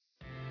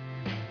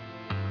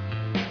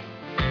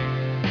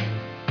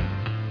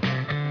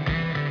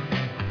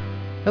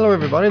Hello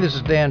everybody, this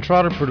is Dan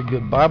Trotter, Pretty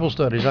Good Bible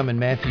Studies. I'm in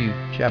Matthew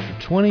chapter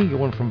 20,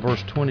 going from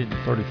verse 20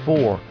 to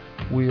 34.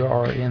 We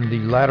are in the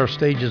latter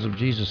stages of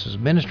Jesus'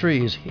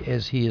 ministry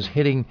as he is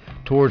heading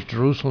towards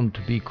Jerusalem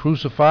to be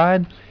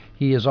crucified.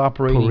 He is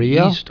operating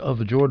east of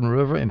the Jordan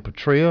River in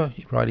Perea,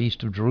 right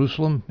east of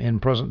Jerusalem in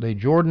present-day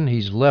Jordan.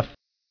 He's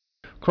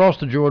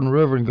crossed the Jordan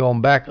River and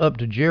gone back up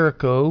to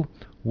Jericho,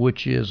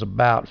 which is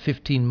about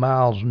 15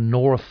 miles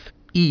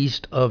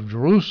northeast of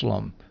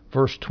Jerusalem.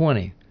 Verse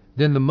 20.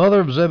 Then the mother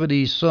of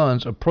Zebedee's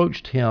sons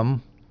approached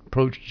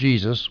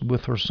Jesus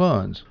with her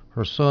sons.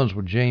 Her sons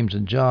were James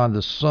and John,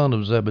 the sons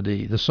of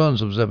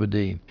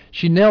Zebedee.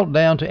 She knelt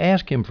down to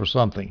ask him for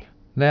something.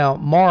 Now,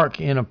 Mark,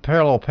 in a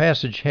parallel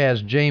passage,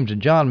 has James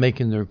and John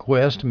making the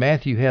request.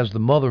 Matthew has the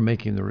mother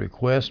making the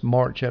request.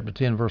 Mark chapter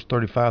 10, verse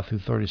 35 through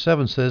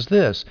 37 says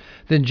this.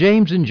 Then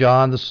James and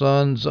John, the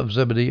sons of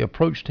Zebedee,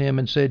 approached him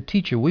and said,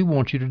 Teacher, we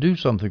want you to do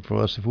something for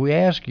us if we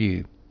ask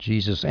you.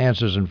 Jesus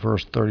answers in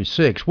verse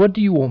 36, What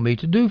do you want me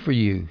to do for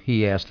you?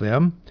 He asked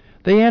them.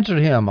 They answered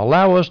him,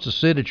 Allow us to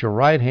sit at your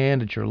right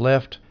hand, at your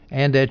left,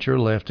 and at your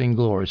left in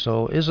glory.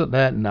 So isn't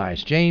that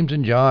nice? James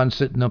and John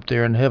sitting up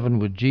there in heaven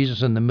with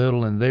Jesus in the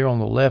middle and they're on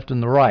the left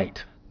and the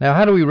right. Now,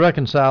 how do we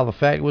reconcile the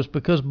fact? It was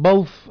because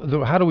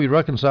how do we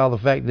reconcile the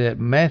fact that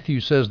Matthew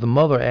says the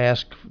mother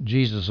asked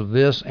Jesus of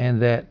this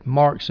and that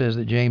Mark says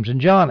that James and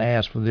John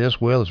asked for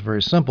this? Well, it's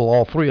very simple.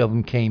 All three of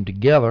them came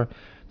together.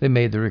 They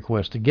made the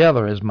request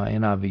together, as my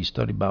NIV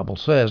Study Bible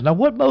says. Now,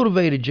 what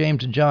motivated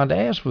James and John to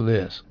ask for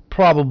this?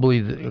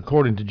 Probably,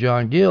 according to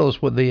John Gill,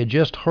 is what they had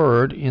just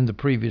heard in the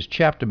previous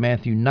chapter,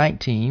 Matthew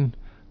 19.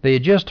 They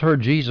had just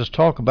heard Jesus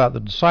talk about the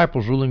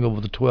disciples ruling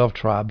over the 12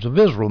 tribes of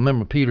Israel.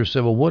 Remember, Peter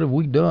said, Well, what have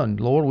we done?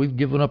 Lord, we've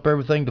given up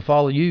everything to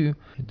follow you.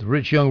 The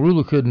rich young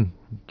ruler couldn't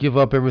give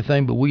up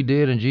everything, but we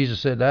did. And Jesus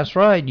said, That's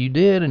right, you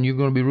did, and you're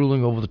going to be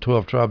ruling over the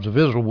 12 tribes of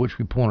Israel, which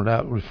we pointed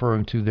out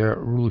referring to their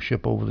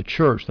rulership over the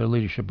church, their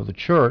leadership of the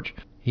church.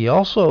 He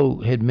also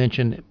had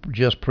mentioned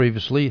just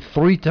previously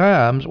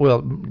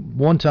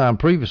one time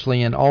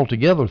previously and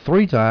altogether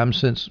 3 times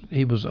since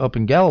he was up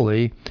in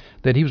Galilee,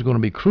 that he was going to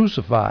be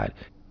crucified,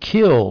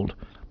 killed,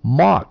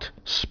 mocked,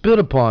 spit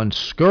upon,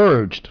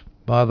 scourged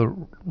by the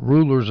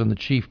rulers and the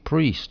chief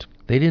priest.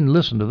 They didn't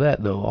listen to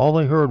that, though. All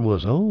they heard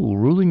was,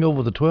 ruling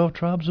over the 12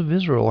 tribes of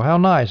Israel. How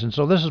nice. And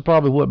so this is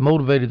probably what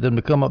motivated them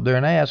to come up there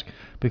and ask,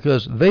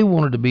 because they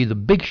wanted to be the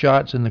big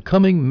shots in the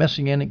coming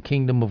messianic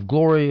kingdom of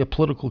glory, a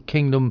political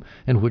kingdom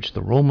in which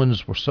the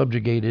Romans were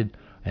subjugated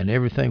and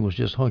everything was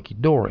just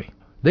hunky-dory.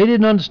 They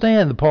didn't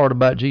understand the part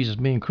about Jesus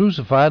being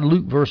crucified.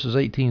 Luke verses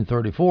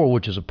 18:34,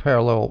 which is a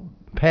parallel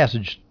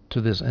passage to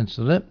this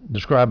incident,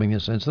 describing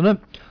this incident.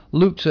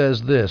 Luke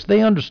says this,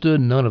 They understood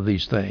none of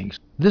these things.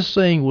 This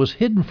saying was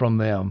hidden from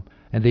them,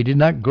 and they did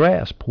not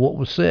grasp what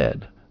was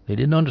said. They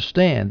didn't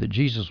understand that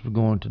Jesus was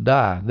going to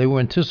die. They were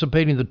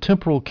anticipating the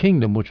temporal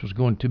kingdom, which was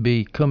going to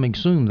be coming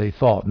soon, they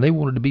thought, and they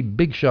wanted to be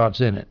big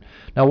shots in it.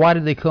 Now, why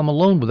did they come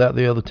alone without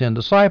the other 10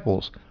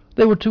 disciples?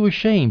 They were too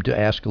ashamed to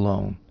ask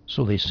alone,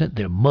 so they sent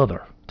their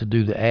mother to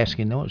do the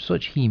asking. No, it's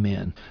such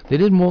he-men. They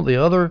didn't want the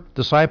other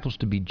disciples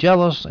to be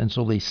jealous, and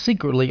so they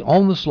secretly,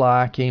 on the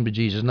sly, came to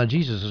Jesus. Now,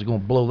 Jesus is going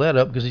to blow that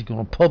up because he's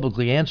going to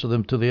publicly answer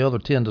them to the other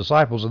 10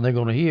 disciples, and they're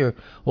going to hear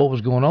what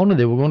was going on, and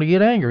they were going to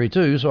get angry,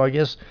 too. So I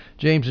guess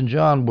James and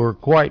John were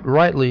quite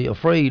rightly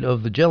afraid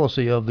of the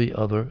jealousy of the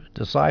other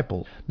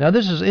disciples. Now,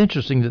 this is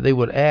interesting that they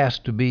would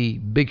ask to be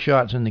big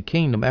shots in the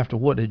kingdom after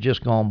what had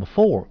just gone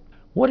before.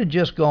 What had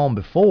just gone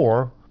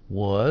before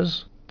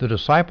was the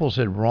disciples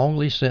had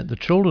wrongly sent the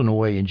children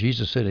away, and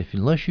Jesus said,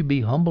 unless you be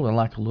humble and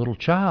like a little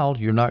child,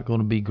 you're not going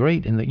to be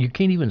great, and that you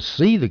can't even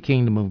see the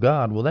kingdom of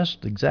God. Well, that's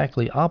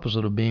exactly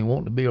opposite of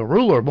wanting to be a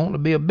ruler, wanting to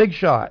be a big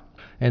shot.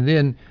 And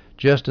then,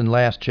 just in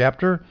last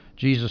chapter,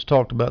 Jesus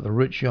talked about the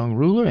rich young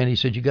ruler, and he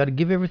said, you got to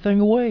give everything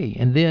away.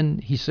 And then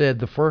he said,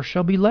 the first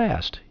shall be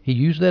last. He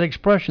used that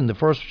expression, the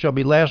first shall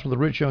be last with the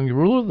rich young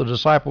ruler. The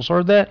disciples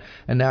heard that,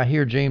 and now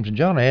here James and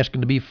John are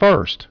asking to be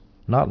first,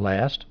 not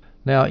last.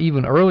 Now,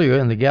 even earlier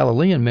in the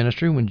Galilean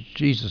ministry, when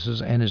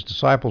Jesus and his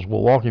disciples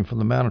were walking from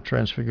the Mount of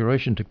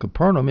Transfiguration to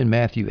Capernaum in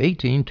Matthew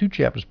 18, 2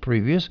 chapters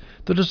previous,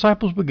 the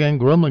disciples began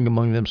grumbling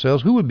among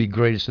themselves, who would be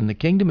greatest in the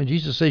kingdom? And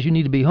Jesus says, you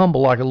need to be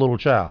humble like a little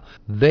child.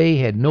 They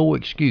had no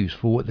excuse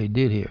for what they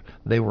did here.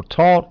 They were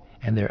taught,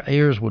 and their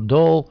ears were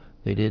dull.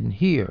 They didn't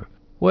hear.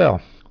 Well,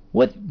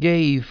 what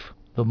gave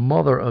the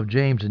mother of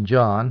James and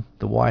John,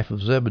 the wife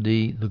of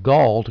Zebedee, the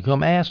gall to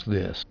come ask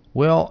this?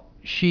 Well,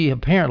 she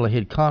apparently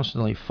had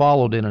constantly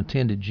followed and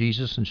attended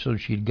Jesus, and so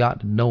she had got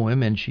to know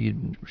him, and she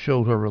had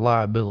showed her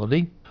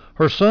reliability.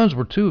 Her sons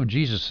were 2 of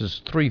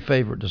Jesus' 3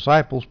 favorite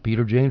disciples,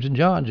 Peter, James, and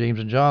John. James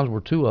and John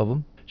were 2 of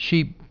them.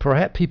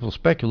 Perhaps people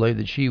speculate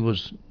that she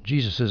was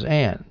Jesus'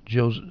 aunt,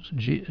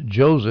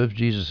 Joseph,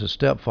 Jesus'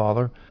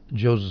 stepfather,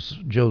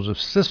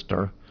 Joseph's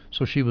sister,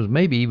 so she was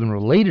maybe even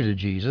related to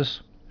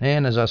Jesus.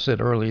 And as I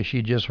said earlier, she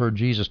had just heard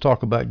Jesus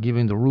talk about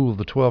giving the rule of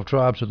the 12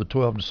 tribes to the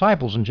 12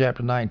 disciples in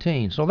chapter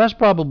 19. So that's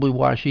probably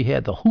why she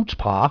had the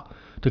chutzpah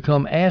to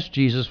come ask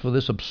Jesus for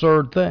this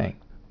absurd thing.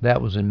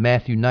 That was in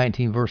Matthew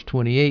 19, verse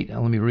 28.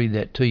 Now, let me read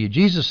that to you.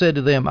 Jesus said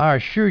to them, I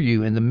assure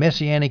you, in the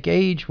Messianic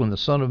age, when the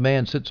Son of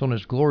Man sits on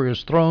his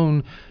glorious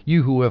throne,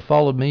 you who have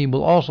followed me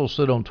will also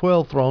sit on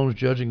 12 thrones,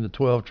 judging the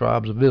 12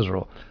 tribes of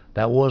Israel.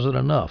 That wasn't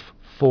enough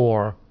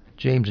for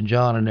James and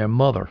John and their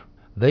mother.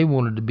 They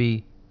wanted to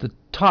be the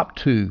top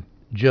 2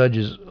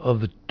 judges of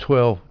the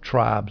 12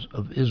 tribes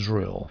of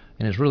Israel.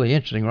 And it's really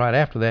interesting, right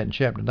after that in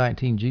chapter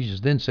 19, Jesus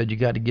then said you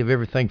got to give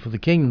everything for the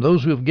kingdom.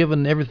 Those who have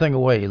given everything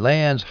away,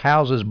 lands,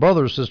 houses,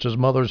 brothers, sisters,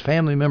 mothers,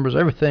 family members,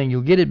 everything,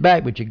 you'll get it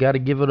back, but you got to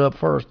give it up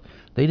first.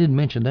 They didn't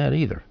mention that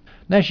either.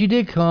 Now, she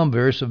did come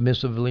very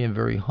submissively and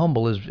very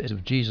humble, as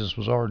if Jesus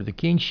was already the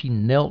king. She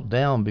knelt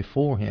down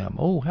before him.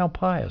 Oh, how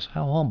pious,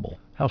 how humble,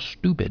 how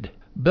stupid.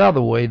 By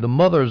the way, the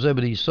mother of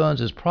Zebedee's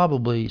sons is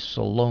probably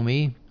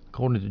Salome,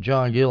 according to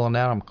John Gill and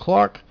Adam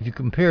Clark. If you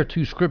compare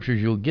 2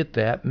 scriptures, you'll get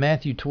that.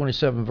 Matthew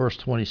 27, verse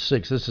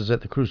 26. This is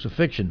at the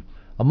crucifixion.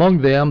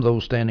 Among them,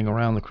 those standing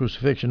around the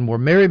crucifixion, were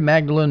Mary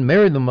Magdalene,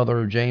 Mary the mother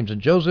of James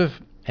and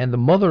Joseph, and the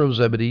mother of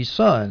Zebedee's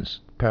sons.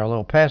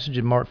 Parallel passage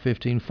in Mark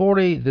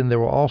 15:40. Then there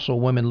were also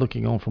women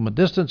looking on from a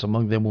distance.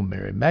 Among them were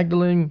Mary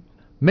Magdalene,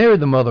 Mary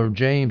the mother of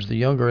James the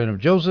younger and of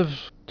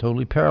Joseph,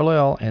 totally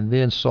parallel, and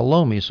then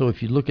Salome. So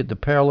if you look at the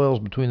parallels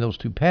between those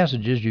 2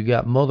 passages, you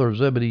got mother of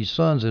Zebedee's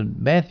sons in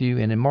Matthew,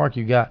 and in Mark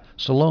you got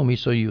Salome,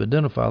 so you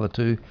identify the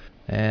 2.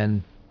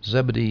 And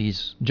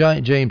Zebedee's,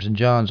 James and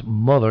John's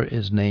mother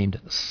is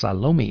named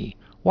Salome.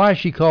 Why is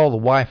she called the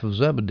wife of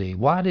Zebedee?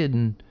 Why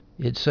didn't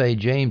it say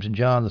James and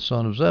John, the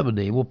son of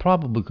Zebedee? Well,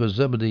 probably because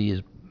Zebedee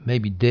is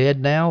maybe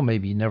dead now,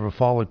 maybe he never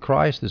followed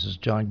Christ. This is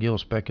John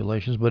Gill's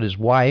speculations, but his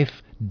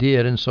wife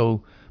did, and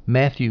so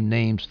Matthew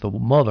names the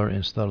mother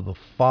instead of the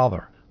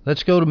father.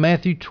 Let's go to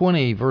Matthew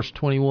 20, verse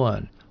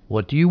 21.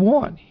 What do you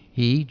want?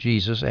 He,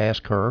 Jesus,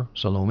 asked her,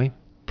 Salome.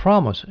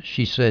 Promise,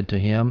 she said to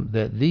him,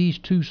 that these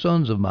 2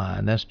 sons of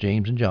mine, that's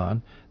James and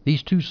John,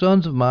 these 2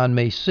 sons of mine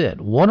may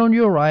sit, one on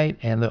your right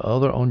and the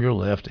other on your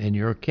left in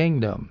your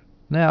kingdom.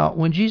 Now,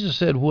 when Jesus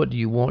said, what do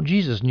you want?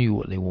 Jesus knew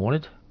what they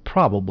wanted,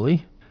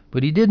 probably.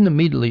 But he didn't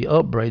immediately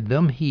upbraid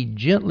them. He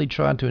gently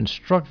tried to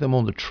instruct them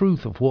on the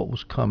truth of what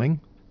was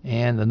coming.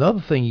 And another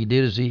thing he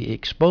did is he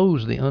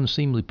exposed the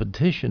unseemly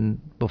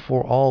petition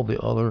before all the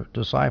other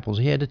disciples.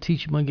 He had to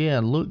teach them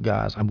again, look,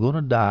 guys, I'm going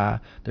to die.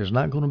 There's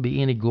not going to be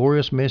any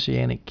glorious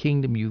messianic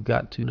kingdom. You've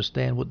got to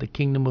understand what the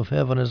kingdom of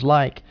heaven is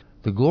like.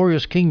 The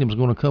glorious kingdom is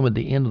going to come at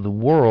the end of the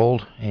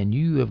world, and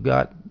you have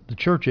got the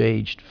church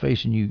age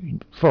facing you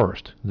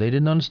first. They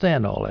didn't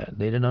understand all that.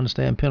 They didn't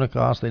understand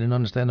Pentecost. They didn't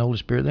understand the Holy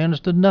Spirit. They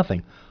understood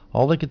nothing.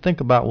 All they could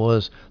think about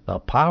was the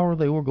power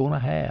they were going to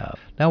have.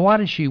 Now, why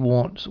did she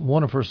want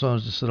one of her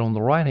sons to sit on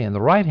the right hand?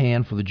 The right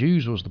hand for the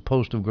Jews was the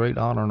post of great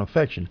honor and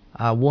affection.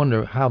 I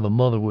wonder how the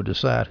mother would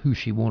decide who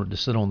she wanted to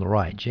sit on the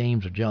right,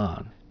 James or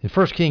John. In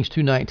 1 Kings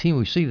 2:19,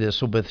 we see this.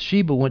 So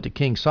Bathsheba went to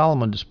King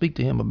Solomon to speak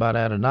to him about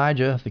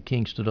Adonijah. The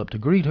king stood up to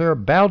greet her,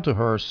 bowed to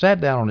her,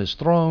 sat down on his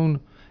throne,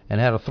 and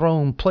had a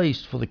throne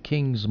placed for the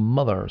king's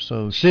mother.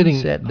 So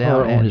she sat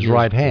down on his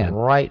right hand.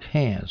 Right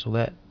hand. So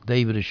that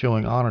David is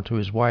showing honor to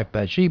his wife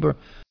Bathsheba.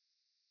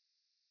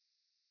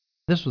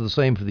 This was the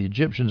same for the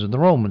Egyptians and the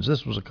Romans.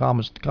 This was a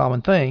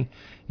common thing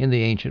in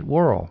the ancient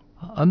world.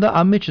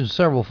 I mentioned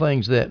several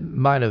things that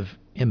might have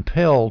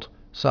impelled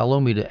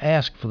Salome to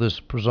ask for this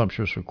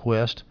presumptuous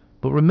request.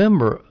 But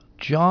remember,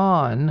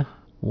 John,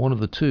 one of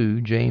the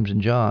 2, James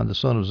and John, the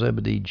son of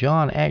Zebedee,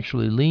 John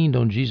actually leaned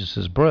on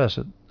Jesus' breast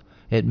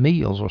at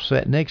meals or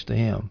sat next to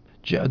him.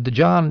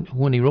 John,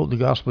 when he wrote the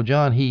Gospel of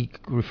John, he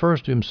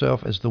refers to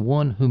himself as the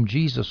one whom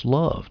Jesus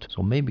loved.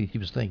 So maybe he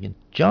was thinking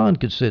John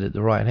could sit at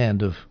the right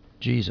hand of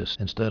Jesus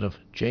instead of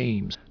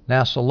James.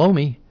 Now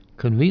Salome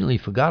conveniently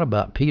forgot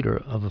about Peter.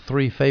 Of the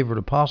 3 favorite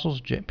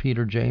apostles,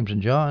 Peter, James,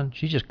 and John,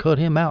 she just cut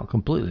him out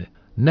completely.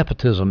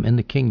 Nepotism in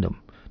the kingdom.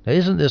 Now,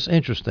 isn't this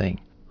interesting?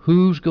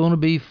 Who's going to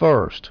be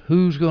first?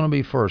 Who's going to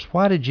be first?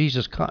 Why did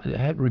Jesus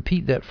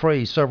repeat that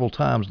phrase several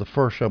times, the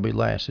first shall be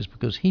last? It's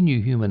because he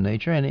knew human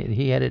nature, and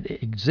he had it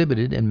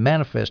exhibited and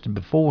manifested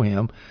before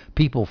him,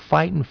 people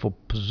fighting for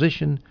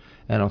position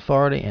and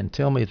authority. And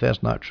tell me if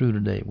that's not true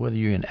today. Whether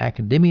you're in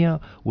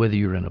academia, whether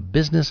you're in a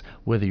business,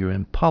 whether you're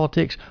in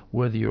politics,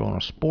 whether you're on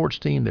a sports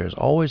team, there's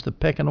always the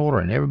pecking order,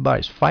 and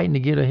everybody's fighting to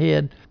get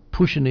ahead,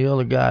 pushing the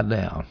other guy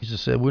down. Jesus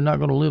said, we're not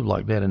going to live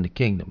like that in the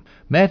kingdom.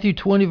 Matthew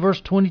 20,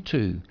 verse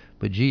 22.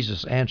 But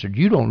Jesus answered,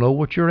 you don't know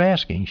what you're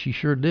asking. She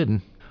sure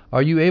didn't.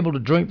 Are you able to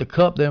drink the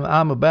cup that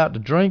I'm about to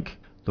drink?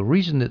 The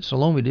reason that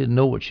Salome didn't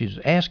know what she's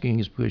asking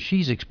is because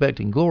she's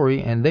expecting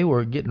glory, and they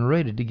were getting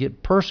ready to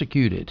get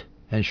persecuted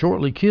and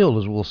shortly killed,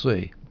 as we'll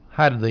see.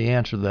 How did they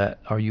answer that?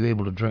 Are you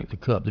able to drink the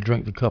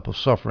cup of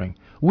suffering?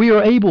 We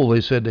are able,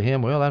 they said to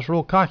him. Well, that's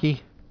real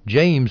cocky.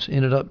 James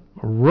ended up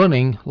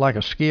running like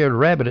a scared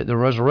rabbit at the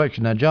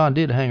resurrection. Now, John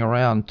did hang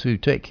around to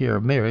take care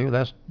of Mary.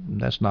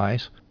 That's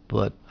nice.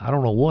 But I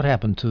don't know what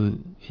happened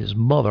to his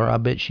mother. I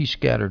bet she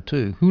scattered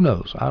too. Who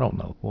knows? I don't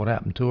know what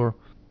happened to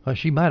her.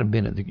 She might have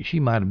been at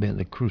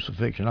the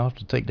crucifixion. I'll have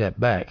to take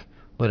that back.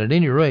 But at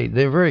any rate,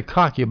 they're very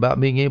cocky about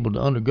being able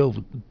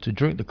to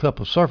drink the cup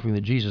of suffering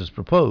that Jesus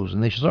proposed,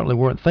 and they certainly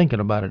weren't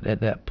thinking about it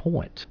at that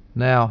point.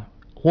 Now,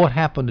 what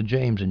happened to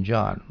James and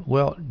John?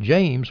 Well,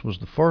 James was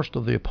the first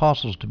of the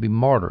apostles to be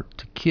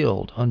martyred,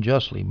 killed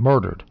unjustly,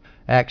 murdered.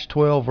 Acts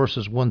 12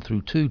 verses 1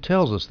 through 2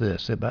 tells us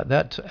this. About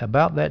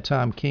that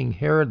time, King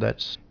Herod,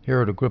 that's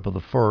Herod Agrippa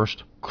I,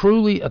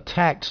 cruelly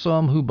attacked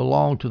some who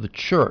belonged to the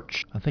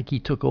church. I think he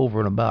took over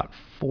in about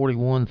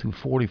 41 through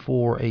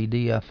 44 AD,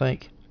 I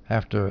think,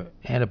 after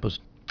Antipas.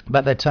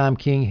 About that time,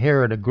 King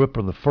Herod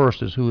Agrippa I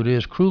is who it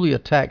is, cruelly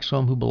attacked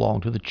some who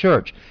belonged to the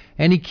church.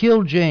 And he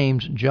killed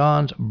James,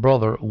 John's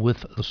brother,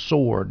 with the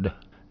sword.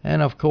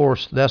 And of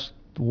course, that's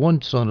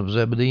one son of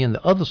Zebedee, and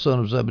the other son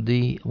of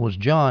Zebedee was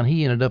John.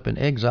 He ended up in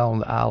exile on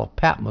the Isle of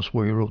Patmos,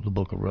 where he wrote the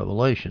book of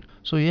Revelation.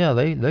 So yeah,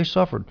 they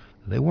suffered.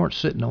 They weren't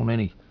sitting on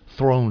any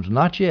thrones,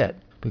 not yet,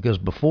 because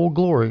before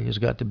glory has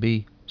got to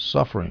be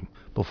suffering.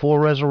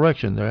 Before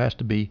resurrection, there has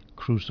to be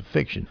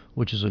crucifixion,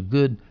 which is a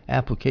good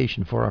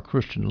application for our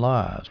Christian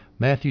lives.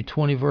 Matthew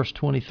 20, verse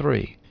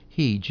 23.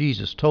 He,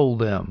 Jesus, told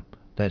them,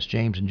 that's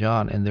James and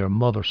John and their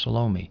mother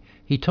Salome,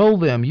 he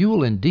told them, you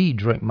will indeed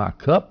drink my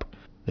cup.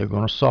 They're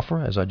going to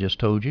suffer, as I just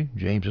told you.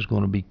 James is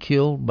going to be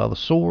killed by the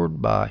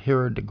sword by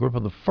Herod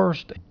Agrippa I.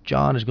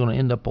 John is going to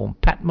end up on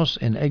Patmos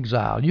in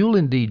exile. You'll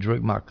indeed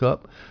drink my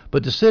cup,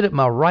 but to sit at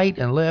my right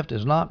and left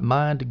is not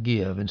mine to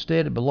give.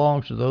 Instead, it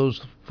belongs to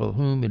those for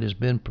whom it has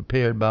been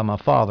prepared by my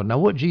Father. Now,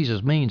 what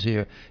Jesus means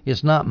here,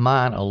 it's not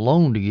mine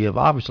alone to give.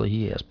 Obviously,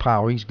 he has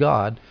power. He's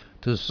God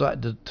to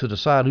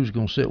decide who's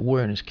going to sit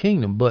where in his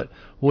kingdom. But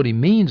what he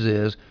means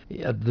is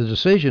the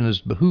decision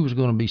as to who's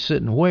going to be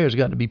sitting where has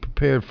got to be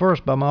prepared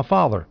first by my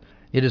Father.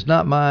 It is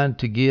not mine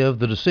to give.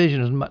 The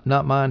decision is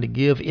not mine to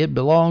give. It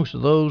belongs to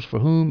those for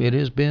whom it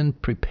has been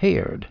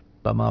prepared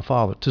by my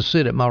Father. To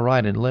sit at my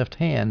right and left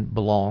hand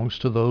belongs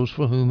to those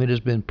for whom it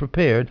has been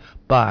prepared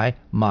by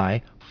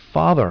my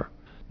Father.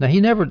 Now,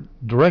 he never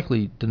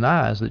directly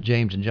denies that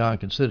James and John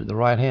can sit at the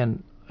right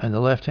hand and the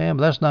left hand,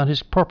 but that's not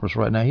his purpose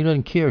right now. He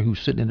doesn't care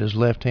who's sitting at his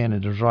left hand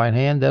and his right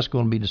hand. That's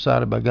going to be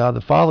decided by God the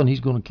Father, and he's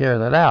going to carry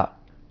that out.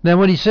 Now,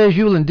 when he says,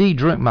 you'll indeed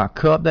drink my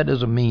cup, that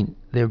doesn't mean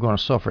they're going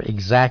to suffer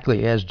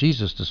exactly as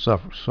Jesus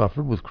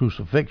suffered with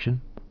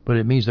crucifixion, but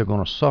it means they're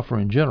going to suffer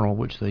in general,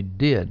 which they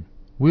did.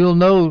 We'll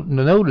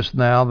notice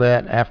now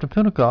that after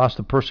Pentecost,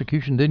 the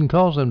persecution didn't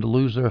cause them to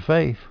lose their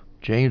faith.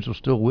 James was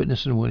still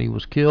witnessing when he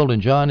was killed,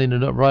 and John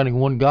ended up writing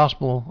one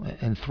gospel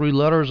and 3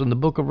 letters in the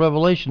book of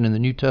Revelation in the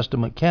New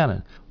Testament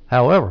canon.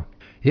 However,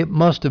 it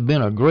must have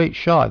been a great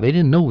shock. They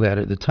didn't know that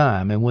at the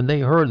time, and when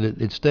they heard that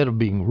instead of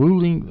being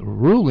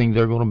ruling,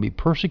 they're going to be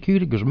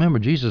persecuted, because remember,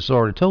 Jesus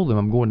already told them,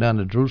 I'm going down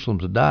to Jerusalem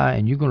to die,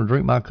 and you're going to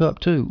drink my cup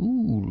too.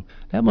 Ooh,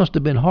 that must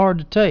have been hard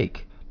to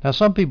take. Now,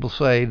 some people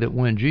say that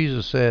when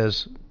Jesus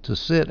says to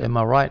sit at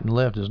my right and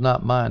left is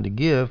not mine to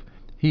give,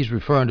 he's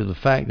referring to the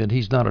fact that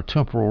he's not a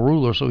temporal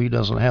ruler, so he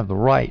doesn't have the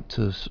right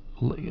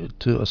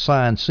to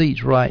assign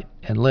seats right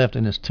and left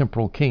in his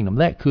temporal kingdom.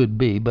 That could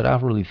be, but I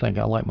really think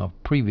I like my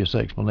previous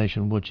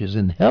explanation, which is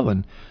in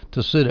heaven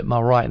to sit at my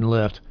right and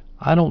left.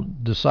 I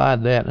don't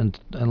decide that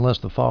unless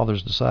the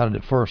Father's decided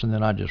it first, and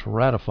then I just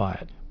ratify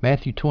it.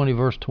 Matthew 20,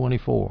 verse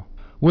 24.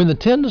 When the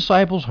 10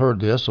 disciples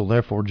heard this, so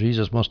therefore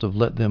Jesus must have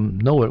let them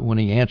know it when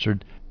he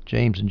answered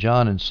James and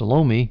John and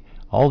Salome,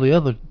 all the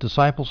other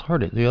disciples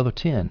heard it, the other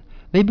 10.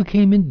 They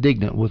became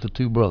indignant with the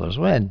 2 brothers.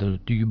 Well, do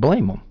you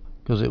blame them?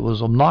 Because it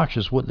was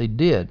obnoxious what they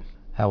did.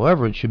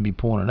 However, it should be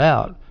pointed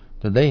out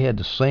that they had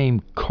the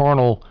same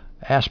carnal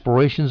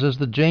aspirations as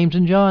the James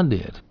and John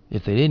did.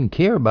 If they didn't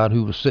care about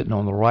who was sitting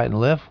on the right and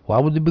left, why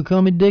would they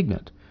become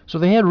indignant? So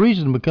they had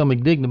reason to become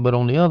indignant, but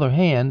on the other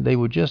hand, they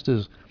were just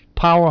as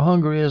power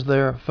hungry as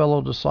their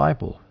fellow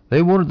disciple.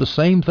 They wanted the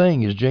same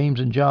thing as James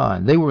and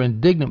John. They were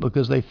indignant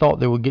because they thought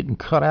they were getting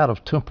cut out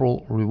of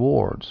temporal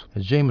rewards.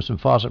 As Jamison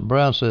Fawcett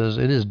Brown says,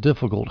 it is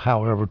difficult,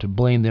 however, to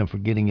blame them for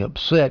getting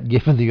upset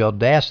given the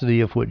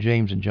audacity of what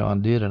James and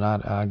John did, and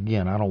I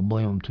don't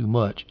blame them too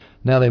much.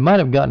 Now, they might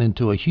have gotten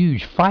into a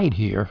huge fight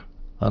here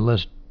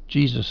unless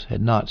Jesus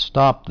had not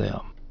stopped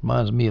them.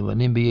 Reminds me of an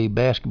NBA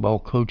basketball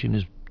coach and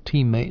his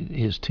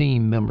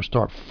team members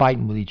start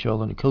fighting with each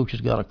other, and the coach has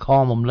got to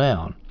calm them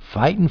down.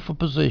 Fighting for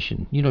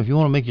position. You know, if you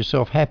want to make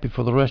yourself happy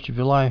for the rest of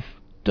your life,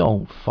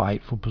 don't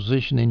fight for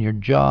position in your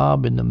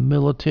job, in the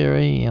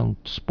military, in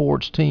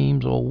sports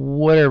teams, or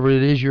whatever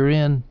it is you're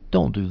in.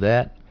 Don't do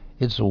that.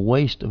 It's a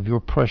waste of your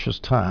precious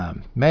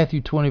time. Matthew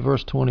 20,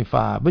 verse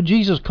 25. But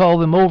Jesus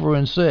called them over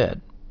and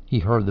said, he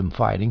heard them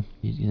fighting,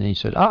 and he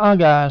said,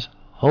 guys,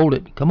 hold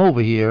it, come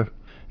over here.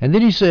 And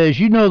then he says,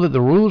 you know that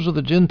the rulers of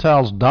the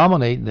Gentiles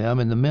dominate them,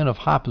 and the men of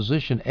high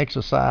position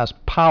exercise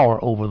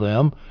power over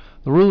them.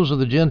 The rulers of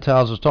the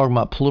Gentiles is talking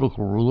about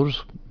political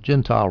rulers,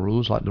 Gentile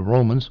rulers like the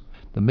Romans.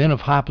 The men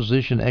of high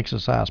position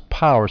exercise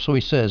power. So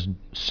he says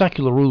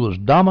secular rulers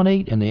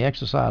dominate and they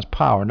exercise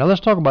power. Now let's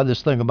talk about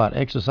this thing about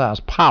exercise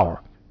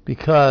power,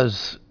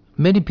 because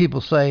many people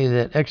say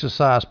that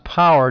exercise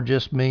power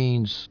just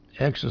means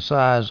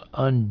exercise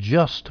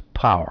unjust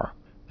power.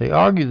 They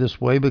argue this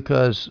way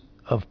because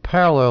of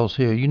parallels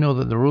here. You know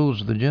that the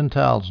rulers of the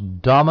Gentiles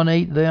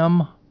dominate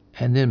them,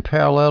 and then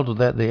parallel to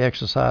that, they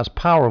exercise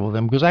power over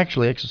them. Because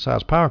actually,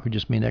 exercise power could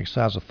just mean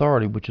exercise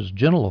authority, which is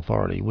general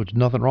authority, which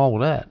nothing wrong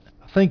with that.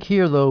 I think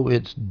here, though,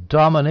 it's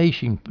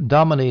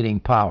dominating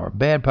power,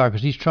 bad power,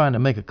 because he's trying to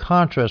make a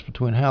contrast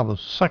between how the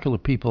secular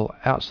people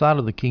outside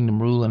of the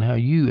kingdom rule and how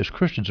you as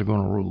Christians are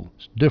going to rule.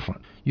 It's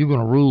different. You're going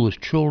to rule as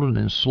children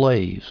and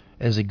slaves,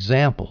 as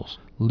examples,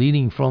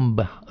 leading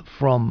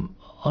from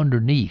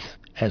underneath,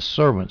 as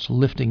servants,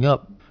 lifting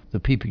up the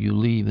people you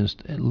lead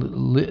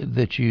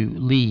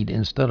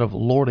instead of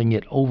lording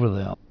it over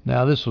them.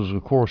 Now, this was,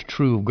 of course,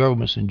 true of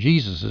governments in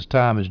Jesus'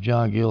 time, as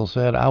John Gill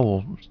said. I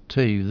will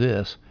tell you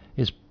this.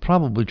 It's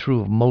probably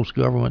true of most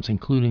governments,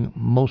 including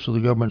most of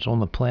the governments on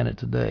the planet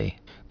today.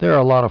 There are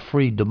a lot of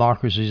free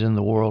democracies in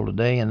the world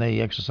today, and they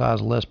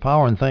exercise less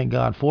power, and thank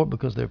God for it,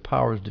 because their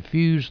power is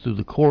diffused through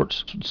the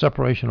courts,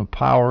 separation of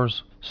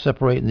powers,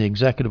 separating the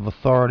executive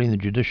authority and the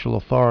judicial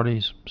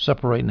authorities,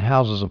 separating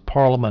houses of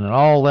parliament and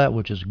all that,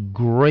 which is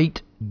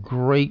great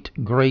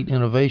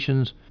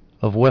innovations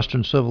of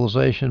Western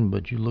civilization.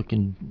 But you look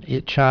in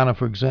China,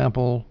 for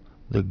example,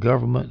 the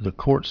government, the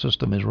court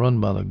system is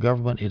run by the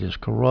government. It is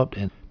corrupt,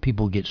 and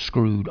people get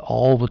screwed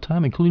all the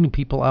time, including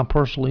people I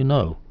personally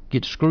know,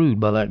 get screwed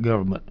by that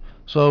government.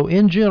 So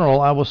in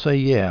general, I will say,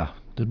 yeah,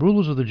 the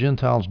rulers of the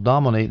Gentiles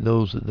dominate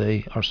those that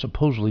they are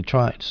supposedly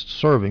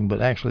serving,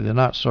 but actually they're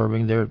not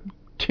serving. They're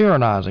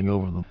tyrannizing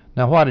over them.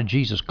 Now, why did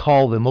Jesus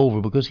call them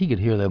over? Because he could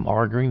hear them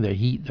arguing, their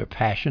heat, their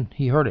passion.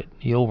 He heard it.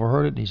 He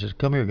overheard it, and he says,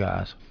 come here,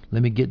 guys.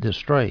 Let me get this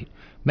straight.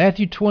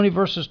 Matthew 20,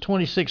 verses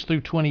 26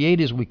 through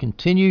 28, as we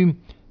continue,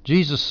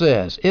 Jesus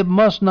says, it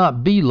must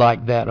not be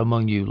like that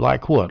among you.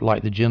 Like what?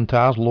 Like the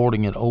Gentiles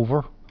lording it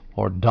over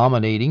or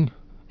dominating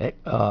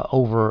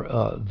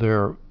over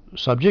their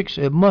subjects.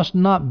 It must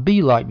not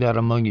be like that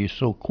among you.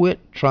 So quit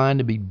trying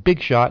to be big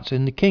shots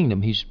in the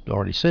kingdom. He's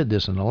already said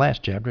this in the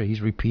last chapter.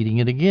 He's repeating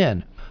it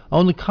again.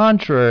 On the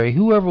contrary,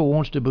 whoever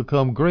wants to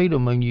become great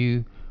among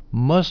you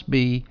must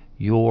be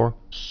your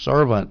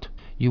servant.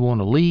 You want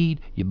to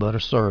lead, you better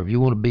serve. You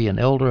want to be an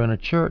elder in a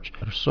church,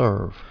 better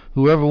serve.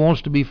 Whoever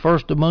wants to be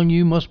first among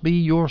you must be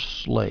your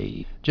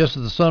slave. Just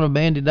as the Son of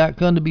Man did not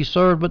come to be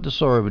served, but to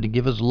serve, and to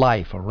give his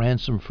life a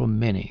ransom for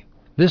many.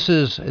 This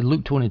is,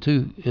 Luke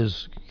 22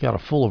 is got a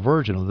fuller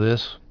version of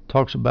this.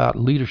 Talks about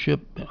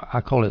leadership. I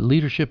call it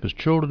leadership as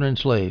children and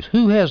slaves.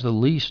 Who has the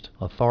least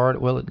authority?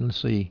 Well,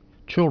 let's see.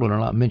 Children are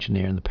not mentioned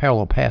there. In the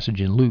parallel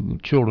passage in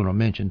Luke, children are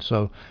mentioned.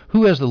 So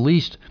who has the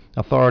least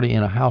authority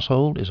in a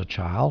household is a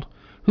child.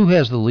 Who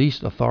has the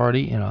least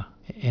authority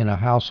in a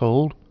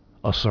household?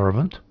 A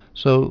servant.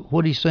 So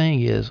what he's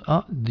saying is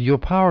your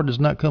power does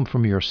not come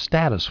from your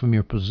status, from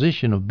your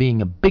position of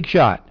being a big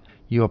shot.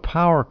 Your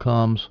power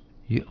comes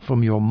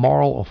from your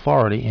moral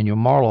authority, and your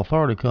moral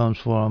authority comes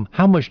from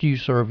how much do you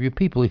serve your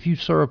people. If you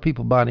serve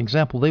people by an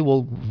example, they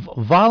will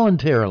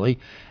voluntarily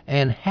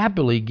and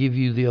happily give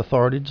you the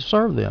authority to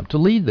serve them, to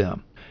lead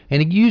them.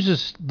 And he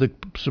uses the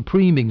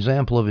supreme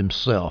example of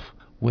himself.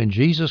 When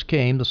Jesus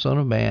came, the Son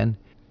of Man,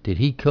 did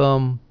he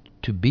come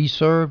to be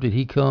served? Did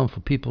he come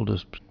for people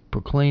to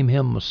proclaim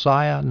him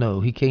Messiah? No,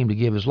 he came to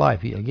give his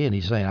life.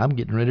 He's saying, I'm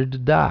getting ready to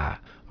die.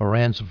 A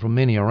ransom for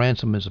many. A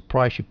ransom is a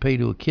price you pay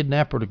to a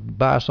kidnapper to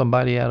buy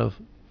somebody out of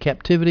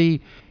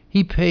captivity.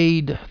 He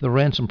paid the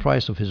ransom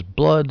price of his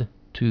blood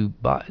to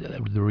buy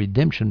the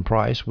redemption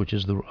price, which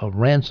is a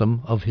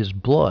ransom of his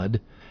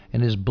blood.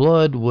 And his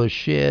blood was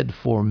shed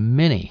for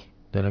many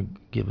that are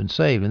given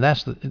saved, and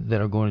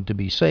that are going to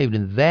be saved.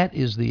 And that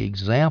is the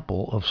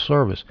example of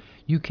service.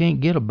 You can't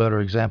get a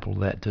better example of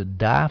that, to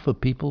die for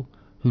people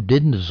who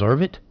didn't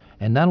deserve it.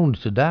 And not only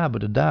to die, but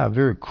to die a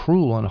very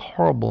cruel and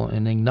horrible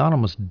and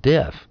ignominious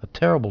death, a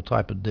terrible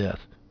type of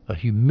death, a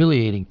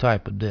humiliating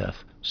type of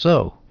death.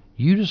 So,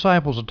 you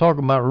disciples are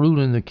talking about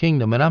ruling the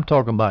kingdom, and I'm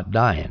talking about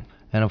dying.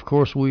 And of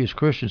course, we as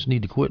Christians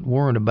need to quit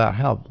worrying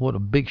about what a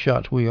big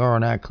shots we are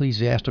in our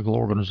ecclesiastical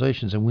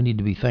organizations, and we need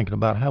to be thinking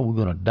about how we're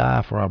going to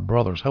die for our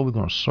brothers, how we're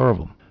going to serve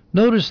them.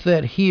 Notice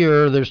that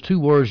here there's two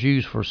words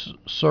used for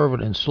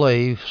servant and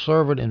slave.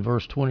 Servant in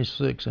verse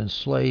 26 and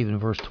slave in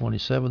verse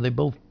 27. They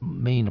both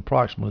mean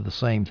approximately the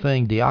same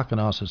thing.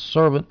 Diakonos is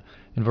servant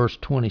in verse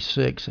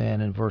 26,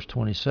 and in verse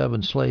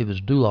 27, slave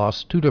is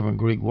doulos. Two different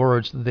Greek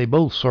words. They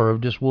both serve.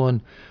 Just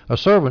one, a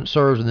servant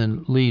serves and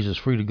then leaves, is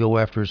free to go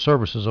after his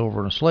service is over,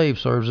 and a slave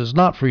serves, is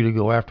not free to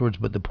go afterwards,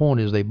 but the point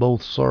is they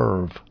both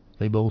serve.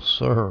 They both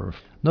serve.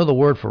 Another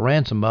word for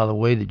ransom, by the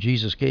way, that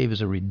Jesus gave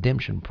is a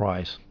redemption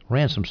price.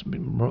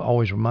 Ransom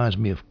always reminds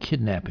me of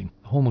kidnapping.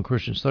 The Holman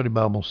Christian Study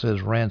Bible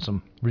says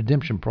ransom.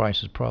 Redemption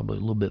price is probably a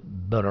little bit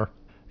better.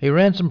 A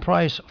ransom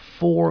price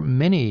for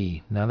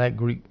many. Now that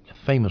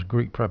famous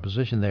Greek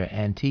preposition there,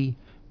 anti,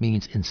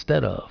 means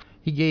instead of.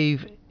 He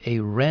gave a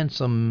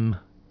ransom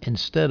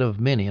instead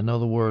of many. In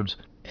other words,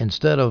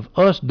 instead of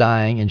us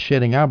dying and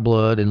shedding our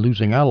blood and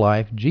losing our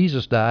life,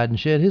 Jesus died and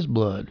shed his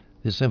blood.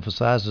 This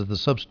emphasizes the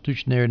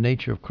substitutionary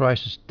nature of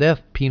Christ's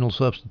death, penal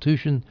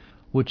substitution,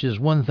 which is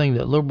one thing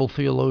that liberal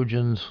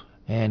theologians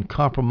and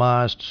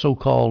compromised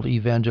so-called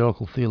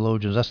evangelical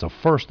theologians, that's the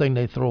first thing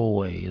they throw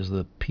away, is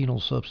the penal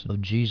substance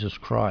of Jesus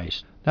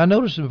Christ. Now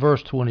notice in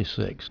verse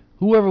 26,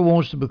 whoever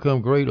wants to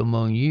become great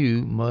among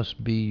you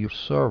must be your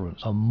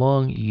servants.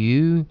 Among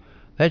you,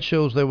 that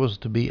shows there was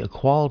to be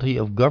equality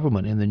of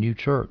government in the new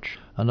church.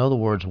 In other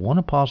words, one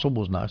apostle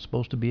was not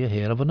supposed to be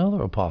ahead of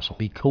another apostle,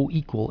 be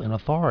co-equal in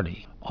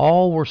authority.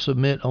 All were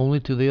submit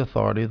only to the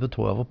authority of the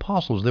 12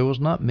 apostles. There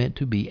was not meant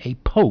to be a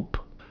pope.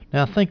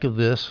 Now think of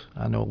this.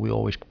 I know we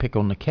always pick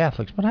on the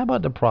Catholics, but how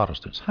about the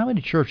Protestants? How many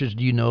churches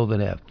do you know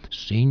that have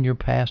senior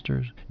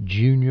pastors,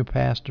 junior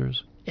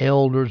pastors,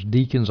 elders,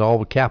 deacons, all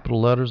with capital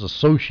letters,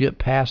 associate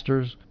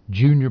pastors,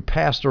 junior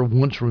pastor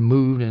once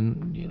removed,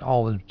 and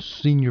all the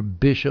senior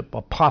bishop,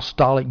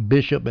 apostolic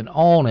bishop, and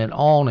on and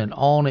on and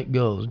on it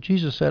goes?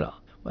 Jesus said,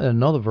 in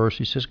another verse,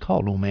 he says,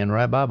 call no man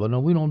rabbi, but no,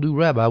 we don't do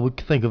rabbi. We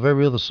think of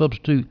every other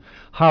substitute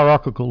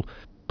hierarchical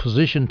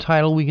position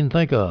title we can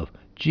think of.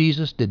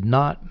 Jesus did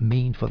not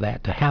mean for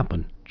that to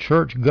happen.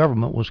 Church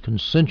government was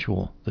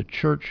consensual. The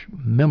church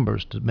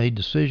members made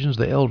decisions.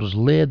 The elders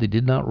led. They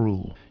did not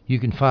rule. You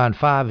can find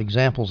 5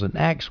 examples in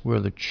Acts where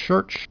the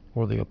church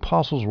or the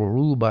apostles were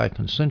ruled by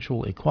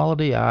consensual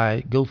equality.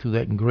 I go through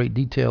that in great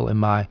detail in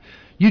my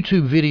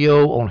YouTube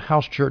video on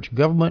house church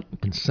government,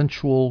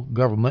 consensual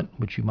government,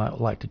 which you might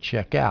like to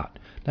check out.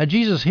 Now,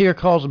 Jesus here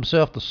calls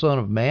himself the Son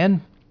of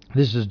Man.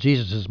 This is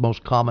Jesus'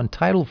 most common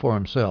title for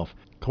himself.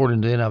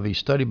 According to the NIV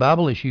Study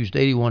Bible, it's used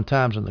 81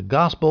 times in the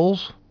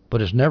Gospels,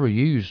 but it's never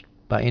used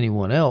by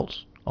anyone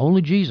else.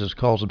 Only Jesus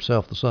calls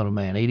himself the Son of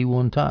Man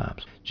 81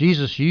 times.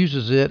 Jesus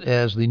uses it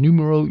as the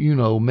numero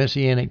uno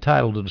messianic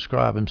title to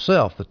describe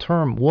himself. The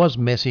term was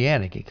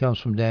messianic. It comes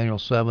from Daniel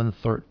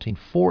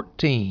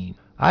 7:13-14.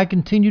 I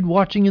continued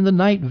watching in the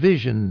night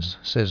visions,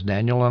 says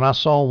Daniel, and I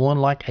saw one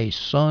like a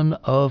son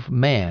of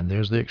man.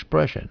 There's the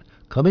expression.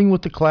 Coming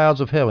with the clouds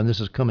of heaven.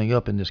 This is coming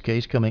up in this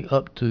case, coming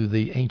up to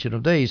the Ancient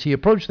of Days. He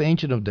approached the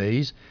Ancient of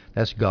Days,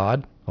 that's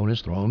God on his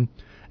throne,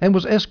 and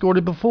was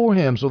escorted before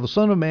him. So the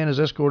Son of Man is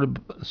escorted,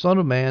 Son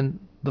of Man,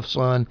 the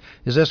Son,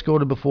 is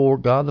escorted before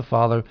God the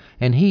Father,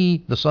 and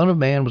he, the Son of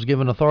Man, was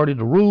given authority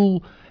to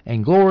rule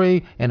and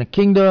glory and a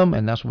kingdom,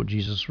 and that's what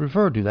Jesus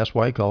referred to. That's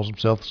why he calls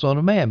himself the Son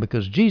of Man,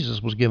 because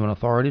Jesus was given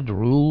authority to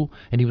rule,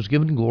 and he was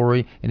given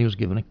glory, and he was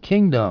given a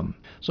kingdom,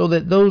 so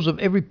that those of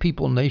every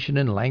people, nation,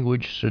 and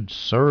language should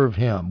serve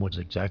him, which is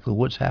exactly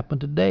what's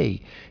happened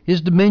today.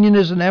 His dominion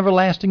is an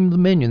everlasting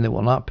dominion that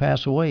will not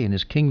pass away, and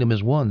his kingdom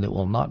is one that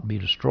will not be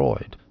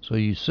destroyed. So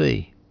you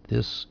see,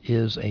 this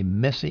is a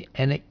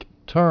messianic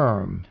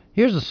term.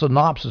 Here's a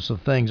synopsis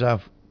of things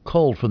I've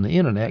culled from the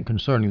internet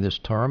concerning this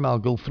term. I'll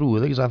go through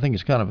with it because I think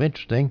it's kind of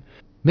interesting.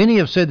 Many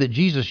have said that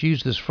Jesus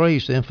used this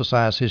phrase to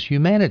emphasize his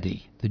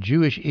humanity. The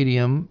Jewish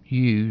idiom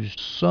used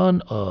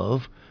son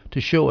of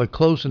to show a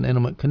close and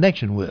intimate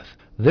connection with.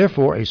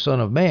 Therefore, a son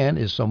of man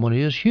is someone who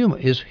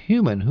is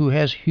human, who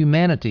has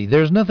humanity.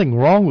 There's nothing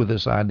wrong with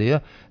this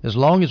idea as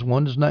long as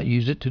one does not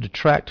use it to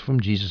detract from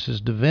Jesus'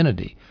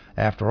 divinity.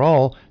 After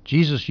all,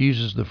 Jesus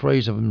uses the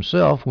phrase of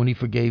himself when he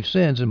forgave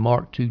sins in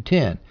Mark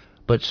 2:10.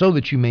 But so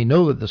that you may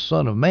know that the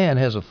Son of Man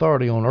has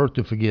authority on earth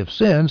to forgive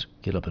sins,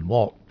 get up and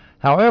walk.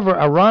 However,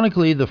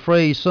 ironically, the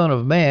phrase Son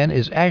of Man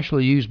is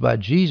actually used by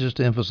Jesus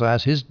to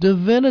emphasize his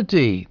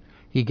divinity.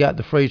 He got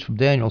the phrase from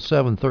Daniel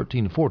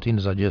 7:13-14,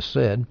 as I just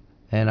said.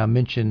 And I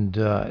mentioned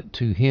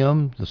to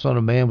him, the Son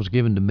of Man was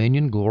given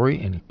dominion,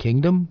 glory, and a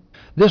kingdom.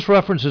 This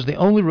reference is the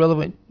only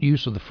relevant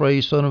use of the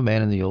phrase Son of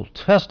Man in the Old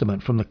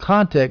Testament. From the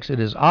context,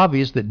 it is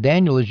obvious that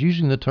Daniel is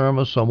using the term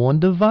of someone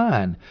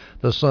divine.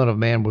 The Son of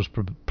Man was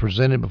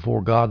presented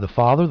before God the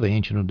Father, the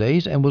Ancient of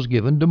Days, and was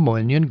given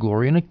dominion,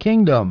 glory, and a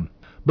kingdom.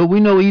 But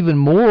we know even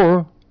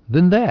more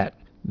than that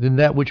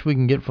which we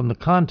can get from the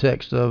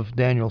context of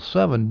Daniel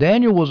 7.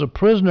 Daniel was a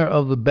prisoner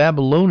of the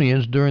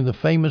Babylonians during the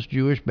famous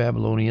Jewish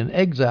Babylonian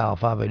exile,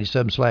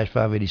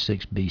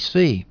 587/586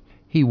 BC.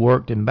 He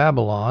worked in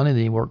Babylon, and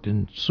he worked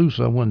in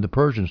Susa when the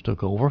Persians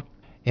took over.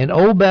 In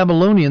Old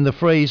Babylonian, the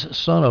phrase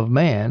Son of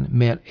Man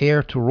meant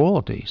heir to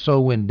royalty.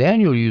 So when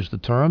Daniel used the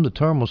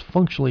term was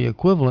functionally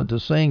equivalent to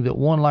saying that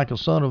one like a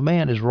Son of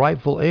Man is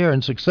rightful heir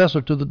and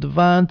successor to the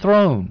divine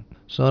throne.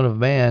 Son of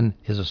Man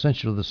is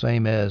essentially the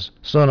same as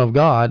Son of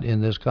God in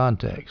this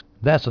context.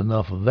 That's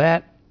enough of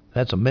that.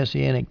 That's a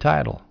messianic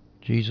title.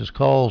 Jesus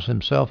calls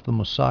himself the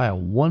Messiah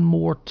one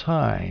more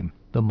time.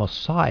 The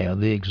Messiah,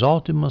 the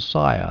exalted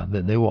Messiah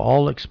that they were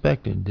all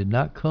expecting, did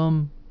not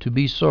come to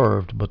be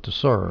served, but to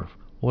serve.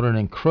 What an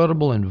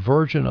incredible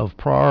inversion of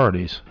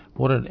priorities.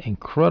 What an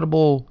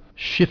incredible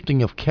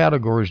shifting of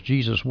categories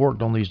Jesus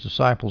worked on these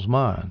disciples'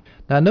 mind.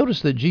 Now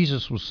notice that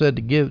Jesus was said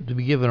to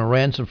be given a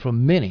ransom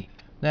from many.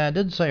 Now, it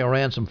didn't say a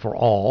ransom for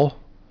all.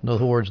 In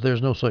other words,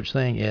 there's no such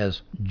thing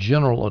as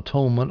general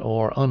atonement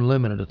or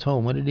unlimited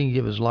atonement. He didn't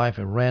give his life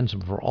a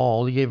ransom for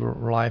all. He gave his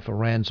life a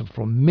ransom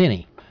for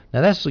many.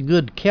 Now, that's a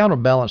good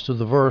counterbalance to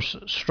the verse,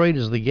 straight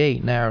is the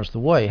gate, narrow is the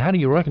way. How do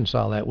you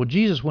reconcile that? Well,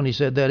 Jesus, when he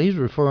said that, he's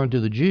referring to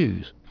the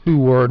Jews. who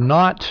were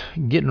not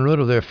getting rid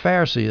of their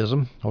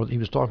Phariseeism, or he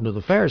was talking to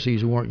the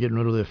Pharisees who weren't getting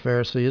rid of their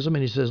Phariseeism,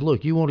 and he says,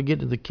 look, you want to get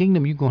to the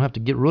kingdom, you're going to have to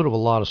get rid of a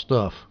lot of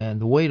stuff.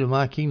 And the way to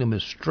my kingdom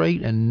is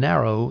straight and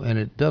narrow, and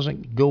it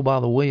doesn't go by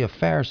the way of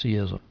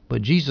Phariseeism.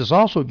 But Jesus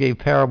also gave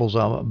parables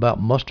about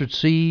mustard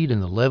seed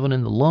and the leaven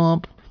in the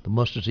lump. The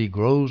mustard seed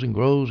grows and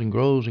grows and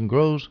grows and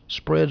grows,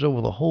 spreads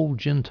over the whole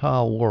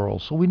Gentile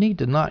world. So we need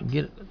to not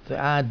get the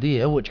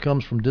idea, which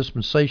comes from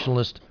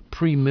dispensationalist,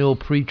 pre-mill,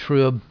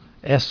 pre-trib,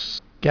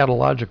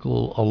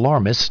 eschatological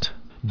alarmist,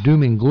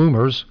 doom and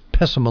gloomers,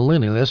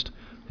 pessimillennialist,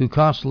 who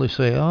constantly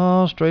say,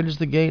 oh, straight is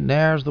the gate,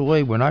 narrow is the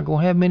way. We're not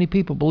going to have many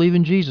people believe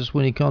in Jesus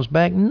when he comes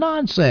back.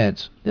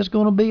 Nonsense. There's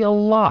going to be a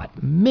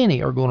lot.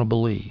 Many are going to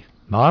believe.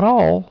 Not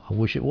all. I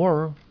wish it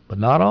were. But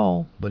not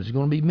all, but it's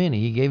going to be many.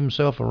 He gave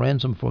himself a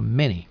ransom for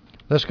many.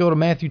 Let's go to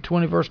Matthew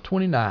 20, verse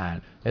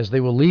 29. As they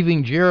were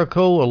leaving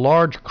Jericho, a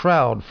large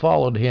crowd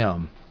followed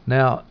him.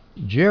 Now,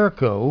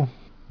 Jericho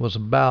was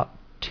about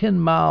 10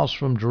 miles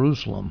from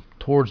Jerusalem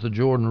towards the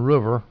Jordan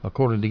River,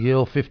 according to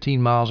Gill, 15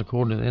 miles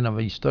according to the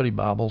NIV Study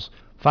Bibles,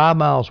 5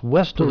 miles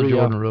west of the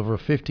Jordan River,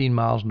 15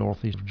 miles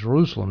northeast of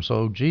Jerusalem.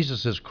 So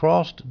Jesus has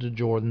crossed the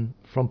Jordan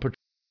from Petraeus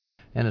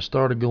and has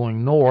started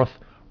going north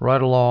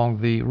right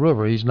along the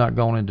river. He's not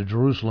gone into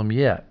Jerusalem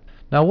yet.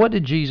 Now, what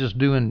did Jesus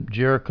do in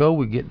Jericho?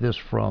 We get this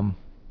from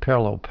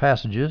parallel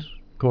passages,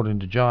 according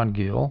to John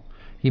Gill.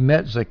 He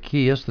met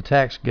Zacchaeus, the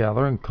tax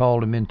gatherer, and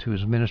called him into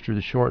his ministry,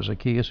 the short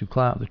Zacchaeus who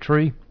climbed the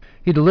tree.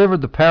 He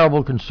delivered the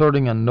parable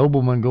concerning a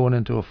nobleman going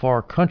into a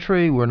far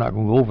country. We're not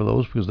going to go over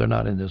those because they're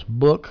not in this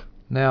book.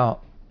 Now,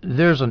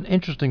 there's an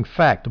interesting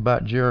fact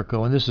about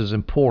Jericho, and this is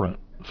important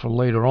for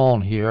later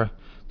on here.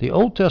 The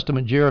Old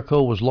Testament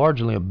Jericho was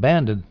largely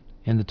abandoned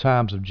in the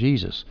times of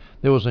Jesus.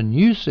 There was a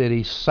new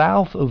city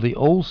south of the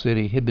old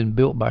city had been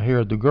built by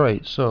Herod the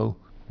Great. So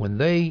when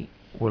they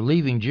were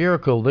leaving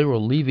Jericho, they were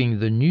leaving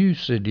the new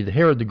city, the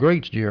Herod the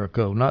Great's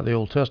Jericho, not the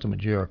Old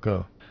Testament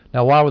Jericho.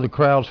 Now, why were the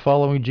crowds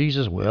following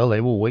Jesus? Well,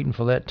 they were waiting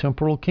for that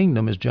temporal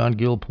kingdom, as John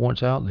Gill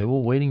points out. They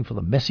were waiting for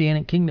the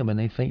Messianic kingdom, and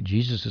they think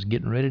Jesus is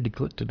getting ready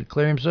to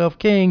declare himself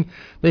king.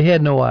 They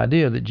had no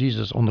idea that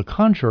Jesus, on the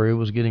contrary,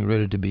 was getting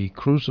ready to be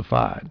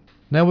crucified.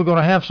 Now we're going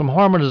to have some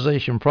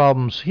harmonization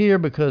problems here,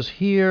 because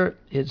here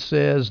it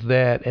says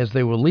that as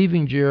they were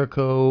leaving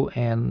Jericho,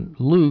 and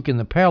Luke in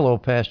the parallel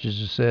passages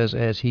it says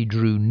as he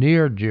drew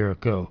near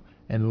Jericho.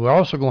 And we're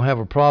also going to have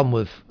a problem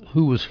with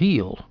who was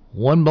healed.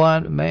 One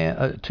blind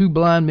man, 2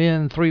 blind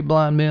men, 3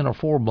 blind men, or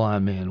 4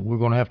 blind men. We're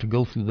going to have to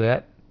go through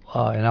that,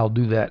 and I'll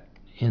do that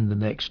in the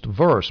next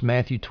verse,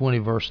 Matthew 20,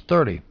 verse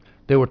 30.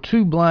 There were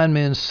 2 blind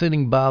men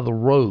sitting by the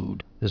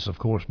road. This, of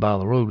course, by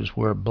the road is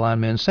where blind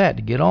men sat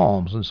to get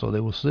alms, and so they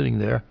were sitting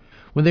there.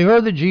 When they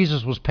heard that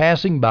Jesus was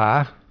passing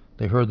by,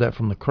 they heard that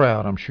from the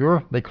crowd, I'm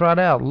sure, they cried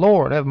out,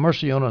 Lord, have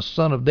mercy on us,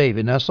 son of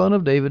David. Now, son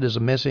of David is a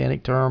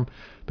messianic term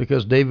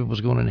because David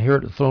was going to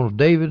inherit the throne of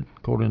David,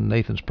 according to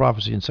Nathan's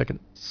prophecy in 2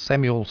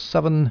 Samuel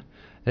 7.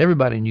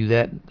 Everybody knew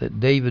that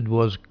David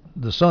was,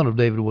 the son of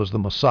David was the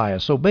Messiah.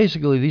 So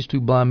basically, these 2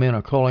 blind men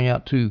are calling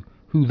out to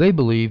who they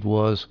believed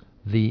was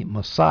the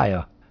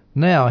Messiah.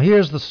 Now,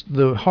 here's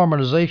the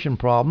harmonization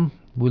problem.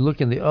 We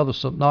look in the other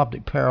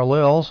synoptic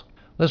parallels.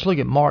 Let's look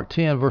at Mark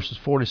 10, verses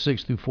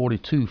 46 through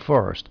 42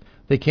 first.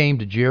 They came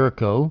to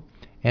Jericho,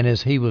 and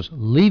as he was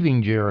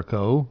leaving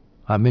Jericho,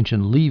 I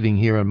mentioned leaving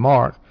here in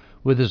Mark,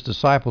 with his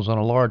disciples and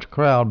a large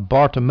crowd,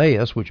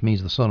 Bartimaeus, which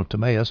means the son of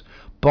Timaeus,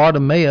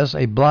 Bartimaeus,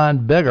 a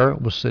blind beggar,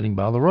 was sitting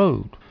by the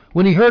road.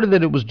 When he heard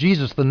that it was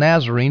Jesus the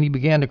Nazarene, he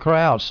began to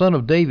cry out, Son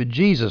of David,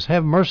 Jesus,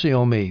 have mercy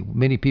on me.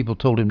 Many people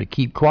told him to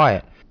keep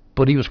quiet,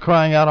 but he was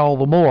crying out all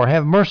the more,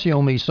 Have mercy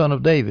on me, Son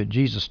of David.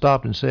 Jesus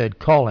stopped and said,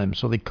 Call him.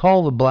 So they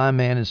called the blind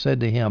man and said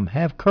to him,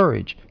 Have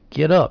courage,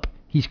 get up,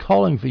 he's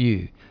calling for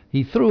you.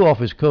 He threw off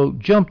his coat,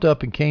 jumped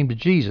up, and came to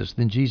Jesus.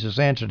 Then Jesus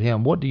answered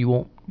him, What do you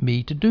want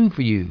me to do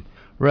for you?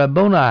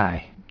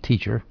 Rabboni,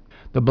 teacher.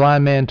 The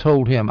blind man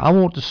told him, I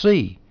want to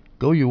see.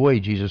 Go your way,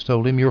 Jesus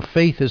told him. Your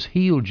faith has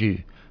healed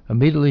you.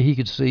 Immediately he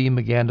could see and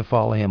began to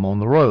follow him on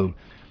the road.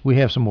 We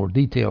have some more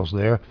details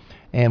there.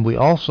 And we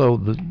also,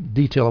 the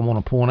detail I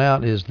want to point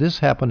out is this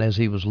happened as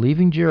he was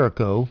leaving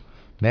Jericho.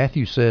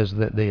 Matthew says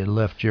that they had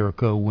left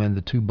Jericho when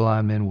the 2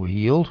 blind men were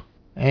healed.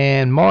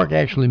 And Mark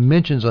actually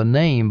mentions a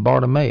name,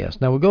 Bartimaeus.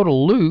 Now we go to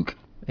Luke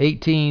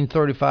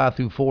 18:35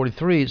 through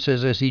 43. It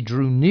says, as he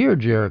drew near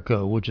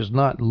Jericho, which is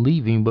not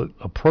leaving but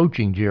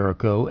approaching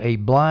Jericho, a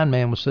blind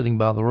man was sitting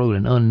by the road.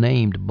 An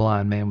unnamed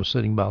blind man was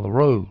sitting by the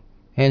road.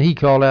 And he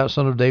called out,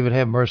 Son of David,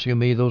 have mercy on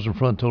me. Those in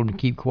front told him to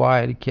keep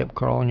quiet. He kept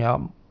calling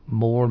out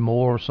more and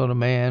more, Son of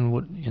Man,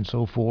 and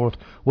so forth.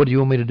 What do you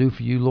want me to do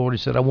for you, Lord? He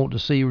said, I want to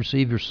see you,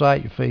 receive your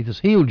sight. Your faith has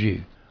healed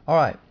you. All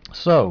right,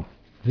 so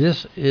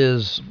this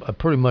is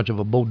pretty much of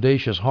a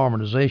bodacious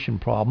harmonization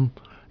problem,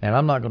 and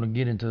I'm not going to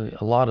get into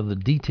a lot of the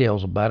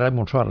details about it. I'm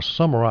going to try to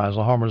summarize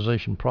the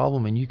harmonization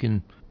problem, and you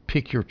can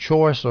pick your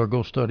choice or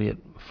go study it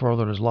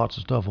further. There's lots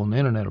of stuff on the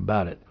internet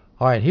about it.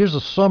 All right, here's a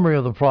summary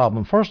of the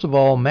problem. First of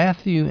all,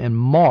 Matthew and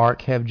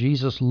Mark have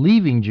Jesus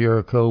leaving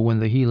Jericho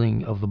when the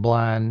healing of the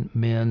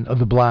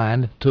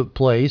blind took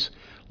place.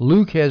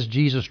 Luke has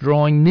Jesus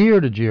drawing near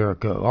to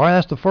Jericho. All right,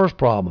 that's the first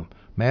problem.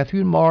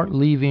 Matthew and Mark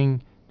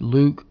leaving,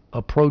 Luke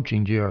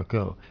approaching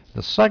Jericho.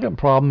 The second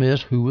problem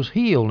is who was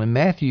healed. In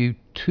Matthew,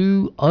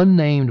 2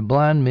 unnamed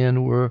blind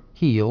men were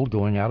healed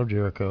going out of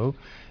Jericho.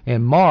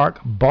 In Mark,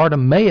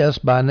 Bartimaeus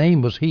by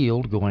name was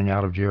healed going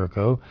out of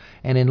Jericho.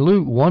 And in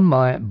Luke, one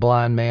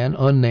blind man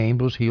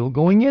unnamed was healed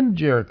going into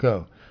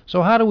Jericho.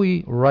 So how do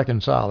we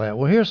reconcile that?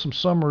 Well, here's some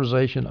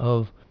summarization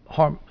of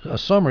a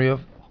summary of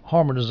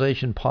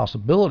harmonization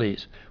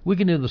possibilities. We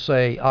can either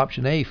say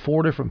option A,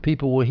 4 different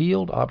people were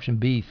healed, option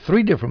B,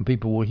 3 different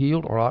people were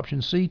healed, or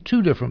option C,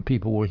 2 different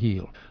people were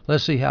healed.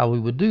 Let's see how we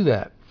would do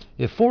that.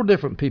 If 4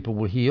 different people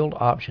were healed,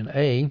 option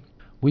A,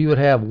 we would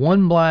have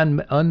one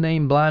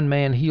unnamed blind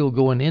man healed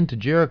going into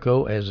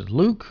Jericho as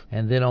Luke,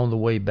 and then on the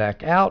way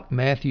back out,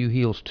 Matthew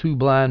heals 2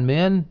 blind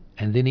men,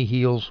 and then he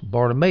heals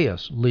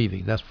Bartimaeus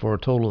leaving. That's for a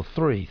total of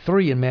 3.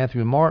 3 in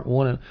Matthew and Mark,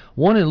 1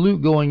 in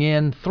Luke going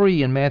in,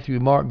 3 in Matthew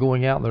and Mark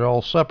going out. They're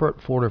all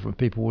separate. 4 different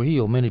people were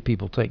healed. Many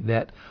people take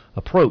that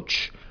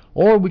approach.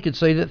 Or we could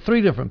say that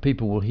 3 different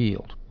people were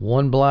healed.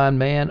 1 blind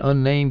man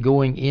unnamed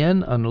going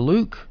in under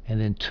Luke,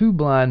 and then 2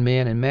 blind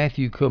men in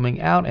Matthew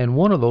coming out, and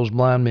one of those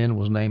blind men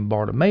was named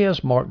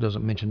Bartimaeus. Mark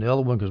doesn't mention the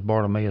other one because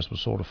Bartimaeus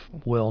was sort of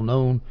well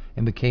known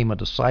and became a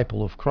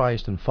disciple of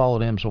Christ and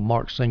followed him, so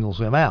Mark singles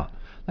him out.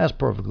 That's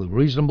perfectly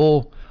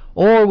reasonable.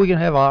 Or we can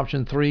have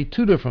option 3,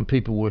 2 different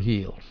people were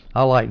healed.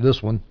 I like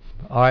this one.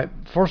 All right,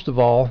 first of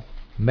all,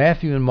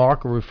 Matthew and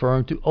Mark are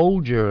referring to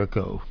Old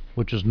Jericho,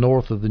 which is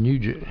north of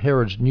the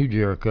Herod's New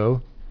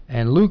Jericho,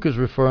 and Luke is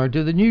referring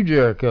to the New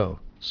Jericho.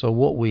 So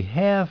what we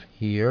have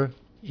here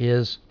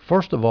is,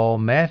 first of all,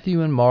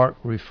 Matthew and Mark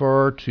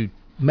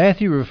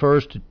Matthew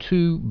refers to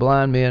 2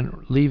 blind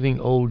men leaving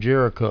Old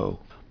Jericho.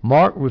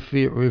 Mark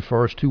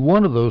refers to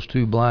one of those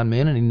 2 blind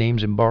men, and he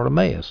names him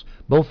Bartimaeus.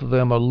 Both of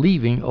them are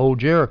leaving Old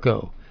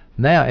Jericho.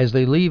 Now, as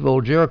they leave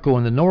Old Jericho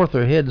in the north,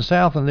 they're heading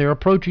south, and they're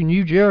approaching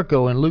New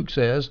Jericho, and Luke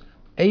says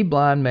a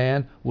blind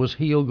man was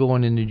healed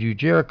going into New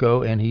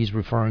Jericho, and he's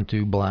referring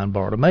to blind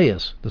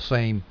Bartimaeus, the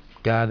same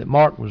guy that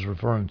Mark was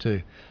referring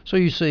to. So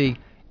you see,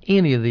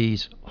 any of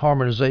these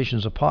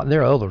harmonizations,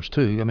 there are others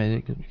too. I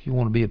mean, if you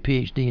want to be a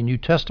PhD in New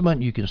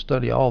Testament, you can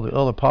study all the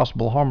other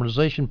possible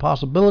harmonization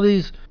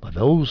possibilities, but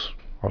those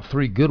are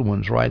 3 good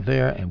ones right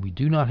there, and we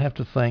do not have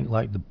to think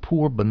like the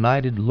poor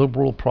benighted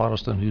liberal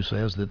Protestant who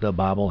says that the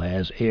Bible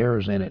has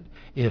errors in it.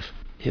 If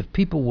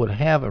people would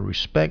have a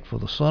respect for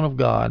the Son of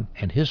God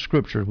and his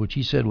scripture, which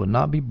he said would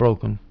not be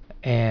broken,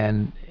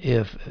 and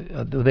if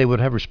they would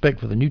have respect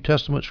for the New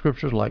Testament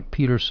scriptures, like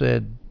Peter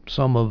said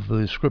some of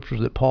the scriptures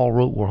that Paul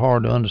wrote were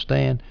hard to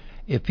understand,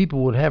 if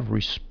people would have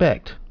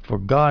respect for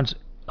God's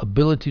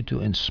ability to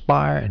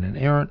inspire an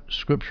inerrant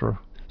scripture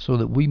so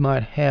that we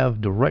might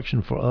have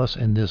direction for us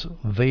in this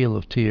vale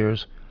of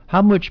tears, how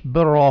much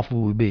better off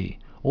will we be?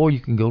 Or you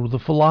can go to the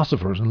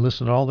philosophers and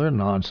listen to all their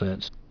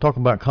nonsense. Talk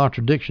about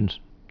contradictions.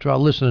 Try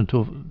listening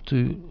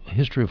to a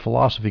history of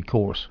philosophy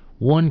course.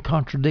 One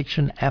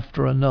contradiction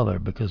after another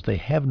because they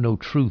have no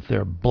truth.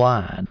 They're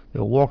blind.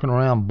 They're walking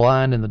around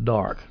blind in the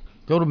dark.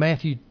 Go to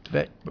Matthew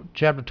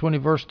chapter 20,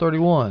 verse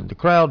 31. The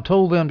crowd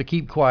told them to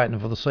keep quiet,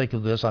 and for the sake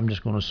of this, I'm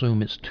just going to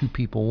assume it's 2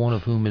 people, one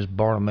of whom is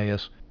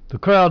Bartimaeus. The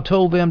crowd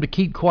told them to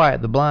keep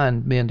quiet, the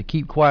blind men to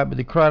keep quiet, but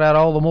they cried out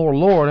all the more,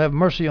 Lord, have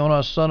mercy on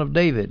us, Son of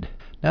David.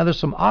 Now there's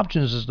some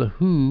options as to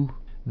who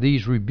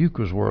these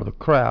rebukers were, the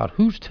crowd.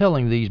 Who's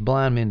telling these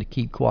blind men to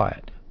keep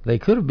quiet? They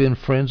could have been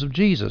friends of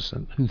Jesus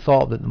who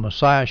thought that the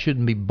Messiah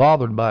shouldn't be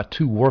bothered by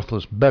 2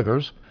 worthless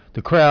beggars.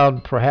 The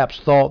crowd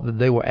perhaps thought that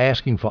they were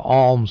asking for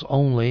alms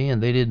only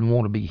and they didn't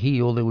want to be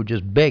healed. They were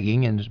just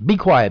begging. And be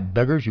quiet,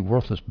 beggars, you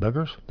worthless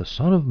beggars. The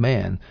Son of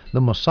Man,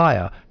 the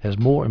Messiah, has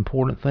more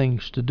important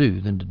things to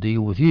do than to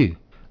deal with you.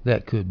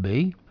 That could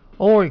be.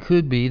 Or it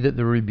could be that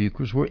the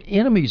rebukers were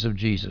enemies of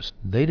Jesus.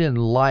 They didn't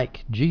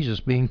like Jesus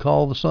being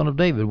called the Son of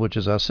David, which,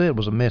 as I said,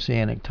 was a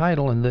messianic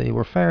title, and they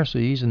were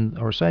Pharisees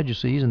or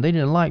Sadducees, and they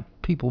didn't like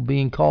people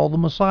being called the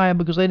Messiah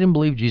because they didn't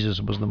believe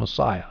Jesus was the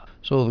Messiah.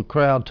 So the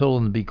crowd told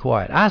them to be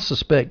quiet. I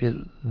suspect it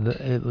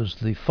was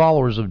the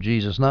followers of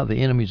Jesus, not the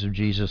enemies of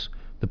Jesus,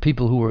 the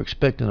people who were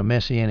expecting a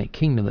messianic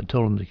kingdom that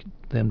told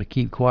them to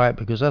keep quiet,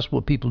 because that's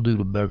what people do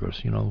to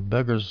beggars. You know,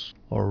 beggars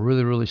are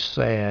really, really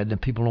sad,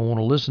 and people don't want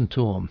to listen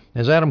to them.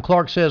 As Adam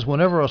Clarke says,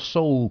 whenever a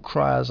soul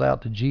cries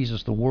out to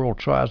Jesus, the world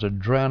tries to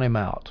drown him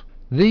out.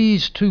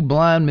 These 2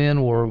 blind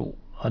men were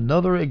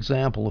another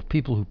example of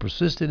people who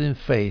persisted in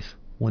faith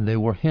when they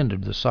were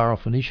hindered. The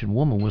Syrophoenician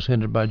woman was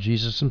hindered by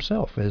Jesus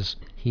himself as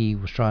he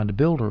was trying to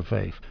build her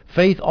faith.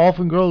 Faith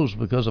often grows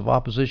because of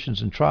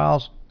oppositions and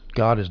trials.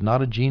 God is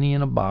not a genie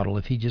in a bottle.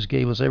 If he just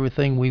gave us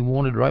everything we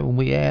wanted right when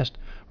we asked,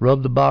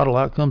 rub the bottle,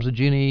 out comes the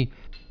genie,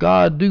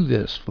 God, do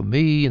this for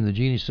me, and the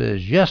genie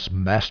says, yes,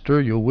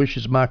 master, your wish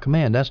is my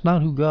command. That's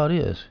not who God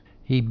is.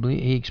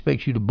 He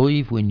expects you to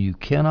believe when you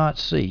cannot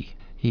see.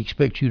 He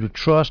expects you to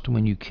trust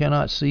when you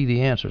cannot see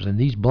the answers. And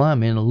these blind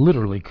men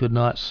literally could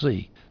not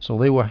see. So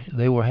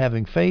they were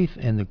having faith,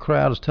 and the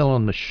crowd is telling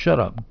them to shut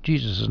up.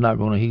 Jesus is not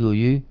going to heal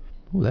you.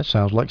 Oh, that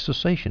sounds like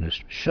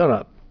cessationist. Shut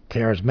up.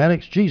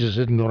 charismatics, Jesus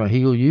isn't going to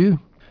heal you.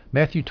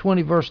 Matthew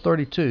 20, verse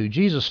 32,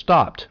 Jesus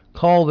stopped,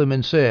 called them,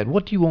 and said,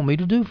 what do you want me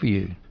to do for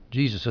you?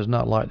 Jesus is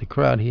not like the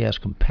crowd. He has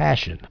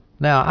compassion.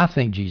 Now, I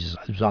think Jesus,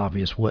 it was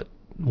obvious what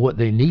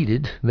they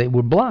needed. They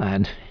were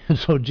blind. And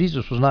so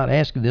Jesus was not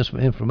asking this for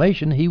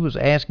information. He was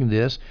asking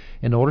this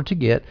in order to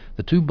get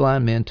the two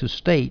blind men to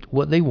state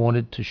what they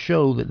wanted to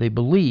show that they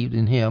believed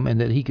in him and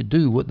that he could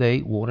do what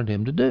they wanted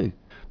him to do.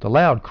 The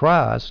loud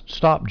cries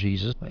stopped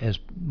Jesus as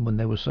when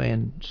they were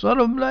saying, Son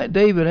of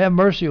David, have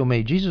mercy on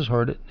me. Jesus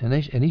heard it,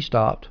 and he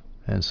stopped.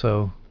 And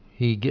so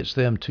he gets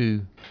them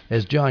to,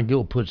 as John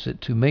Gill puts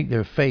it, to make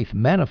their faith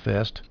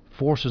manifest,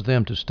 forces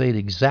them to state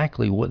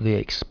exactly what they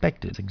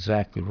expected.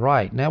 Exactly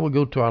right. Now we'll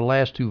go to our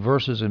last two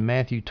verses in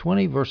Matthew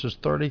 20, verses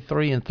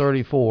 33 and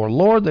 34.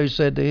 Lord, they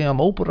said to him,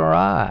 open our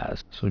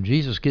eyes. So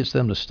Jesus gets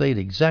them to state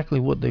exactly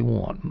what they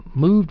want.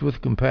 Moved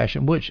with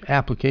compassion, which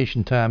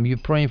application time, you're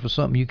praying for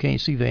something you can't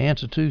see the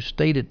answer to,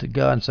 state it to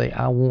God and say,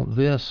 I want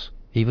this,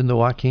 even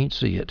though I can't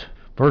see it.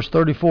 Verse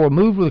 34,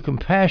 moved with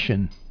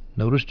compassion.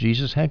 Notice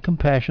Jesus had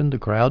compassion, the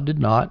crowd did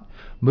not.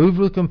 Moved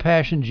with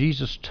compassion,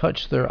 Jesus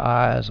touched their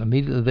eyes.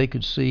 Immediately they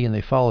could see, and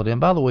they followed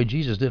him. By the way,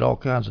 Jesus did all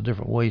kinds of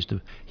different ways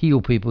to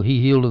heal people. He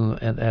healed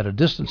them at a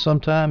distance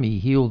sometime. He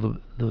healed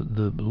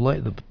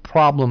the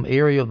problem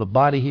area of the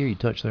body here. He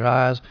touched their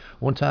eyes.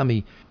 One time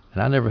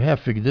and I never have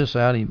figured this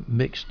out, he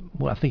mixed,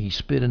 I think he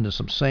spit into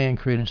some sand,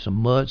 created some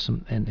mud,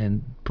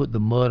 and put the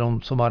mud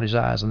on somebody's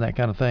eyes and that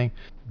kind of thing.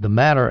 The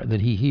matter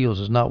that he heals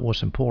is not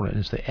what's important.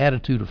 It's the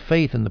attitude of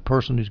faith in the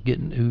person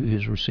who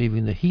is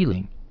receiving the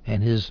healing,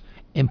 and his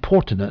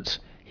importunance,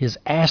 his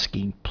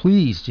asking,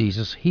 please,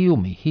 Jesus, heal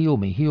me, heal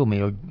me, heal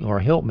me, or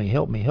help me,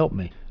 help me, help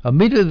me.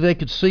 Immediately they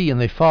could see, and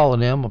they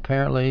followed him.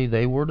 Apparently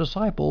they were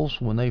disciples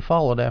when they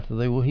followed after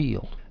they were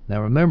healed.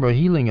 Now remember,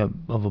 healing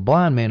of a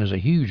blind man is a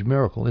huge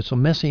miracle. It's a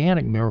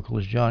messianic miracle,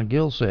 as John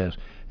Gill says,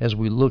 as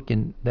we look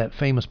in that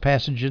famous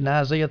passage in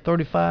Isaiah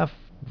 35,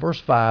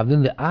 verse 5.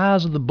 Then the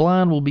eyes of the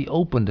blind will be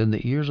opened and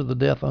the ears of the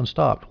deaf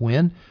unstopped.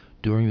 When?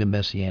 During the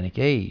messianic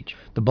age.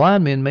 The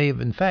blind men may have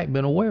in fact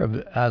been aware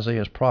of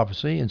Isaiah's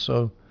prophecy, and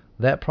so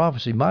that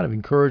prophecy might have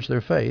encouraged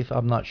their faith.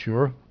 I'm not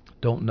sure.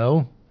 Don't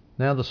know.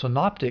 Now the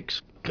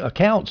synoptics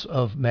accounts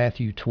of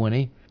Matthew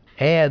 20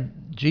 add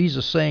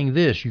Jesus saying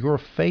this, your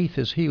faith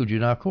has healed you.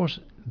 Now, of course,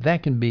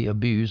 that can be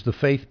abused. The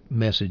faith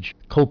message,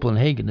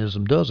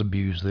 Copelandhagenism, does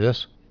abuse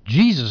this.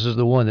 Jesus is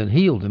the one that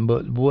healed him,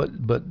 but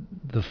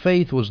the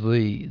faith was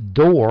the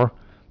door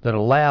that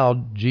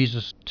allowed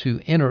Jesus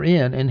to enter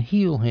in and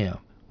heal him.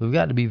 We've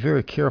got to be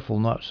very careful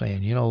not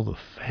saying,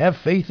 have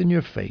faith in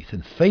your faith,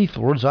 and faith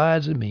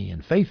resides in me,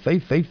 and faith.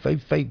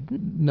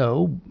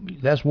 No,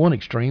 that's one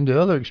extreme. The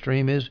other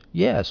extreme is,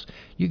 yes,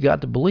 you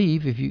got to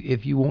believe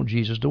if you want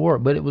Jesus to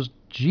work. But it was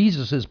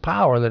Jesus'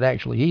 power that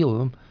actually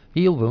healed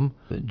them.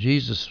 But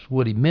Jesus,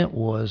 what he meant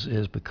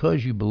is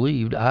because you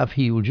believed, I've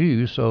healed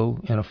you, so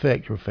in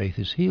effect your faith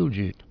has healed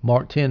you.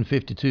 Mark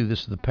 10:52,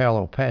 this is the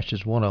parallel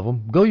passage, one of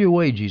them. Go your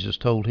way, Jesus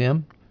told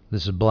him.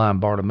 This is blind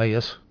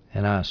Bartimaeus.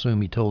 And I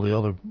assume he told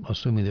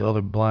assuming the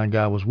other blind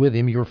guy was with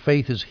him, your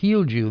faith has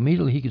healed you.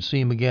 Immediately he could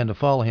see him again to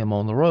follow him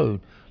on the road.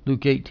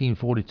 Luke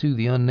 18:42,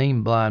 the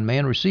unnamed blind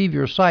man, receive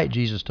your sight,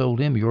 Jesus told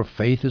him, your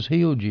faith has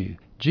healed you.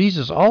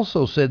 Jesus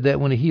also said that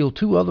when he healed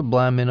two other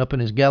blind men up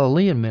in his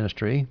Galilean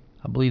ministry.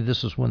 I believe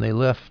this is when they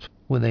left,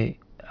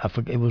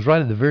 it was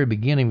right at the very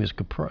beginning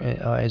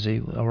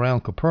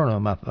around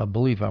Capernaum, I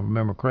believe I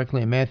remember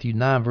correctly, in Matthew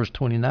 9, verse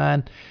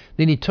 29.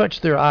 Then he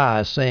touched their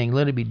eyes, saying,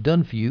 let it be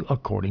done for you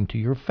according to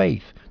your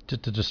faith. To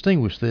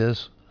distinguish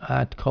this,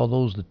 I call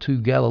those the two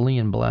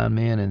Galilean blind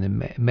men, and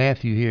then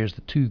Matthew here is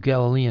the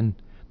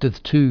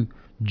two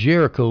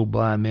Jericho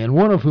blind men,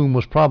 one of whom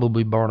was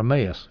probably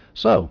Bartimaeus.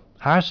 So,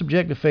 our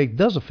subjective faith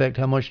does affect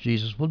how much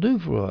Jesus will do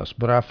for us,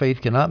 but our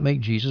faith cannot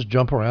make Jesus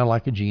jump around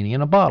like a genie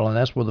in a bottle, and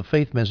that's where the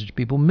faith message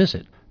people miss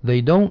it.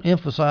 They don't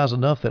emphasize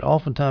enough that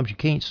oftentimes you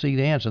can't see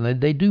the answer. And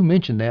they do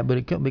mention that, but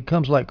it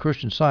becomes like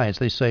Christian Science.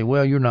 They say,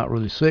 well, you're not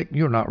really sick,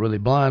 you're not really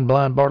blind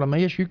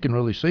Bartimaeus, you can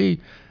really see.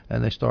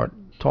 And they start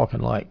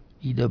talking like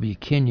E.W.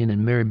 Kenyon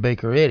and Mary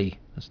Baker Eddy.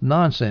 That's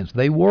nonsense.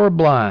 They were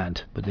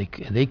blind, but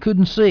they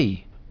couldn't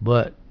see.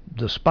 But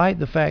despite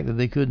the fact that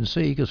they couldn't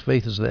see, because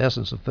faith is the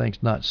essence of things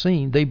not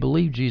seen, they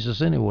believed Jesus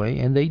anyway,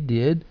 and they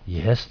did.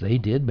 Yes, they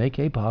did make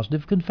a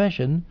positive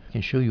confession. I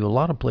can show you a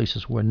lot of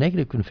places where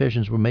negative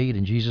confessions were made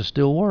and Jesus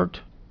still worked.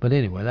 But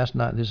anyway,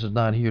 this is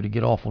not here to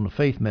get off on the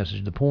faith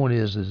message. The point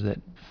is that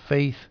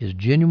faith is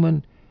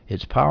genuine,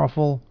 it's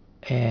powerful,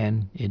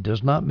 and it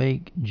does not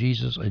make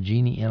Jesus a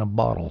genie in a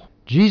bottle.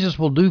 Jesus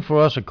will do for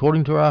us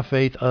according to our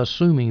faith,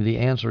 assuming the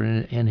answer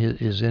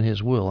is in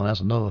his will. And that's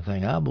another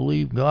thing. I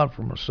believe God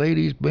for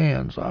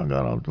Mercedes-Benz. I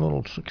got a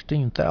little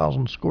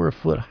 16,000 square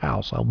foot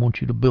house I want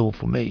you to build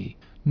for me.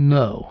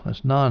 No,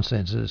 that's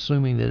nonsense. It's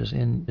assuming that it's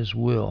in his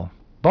will.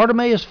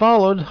 Bartimaeus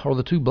followed, or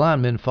the two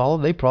blind men followed.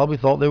 They probably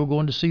thought they were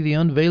going to see the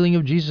unveiling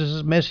of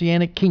Jesus'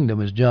 messianic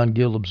kingdom, as John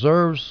Gill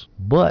observes.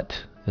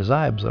 But, as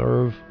I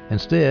observe,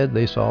 instead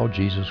they saw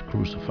Jesus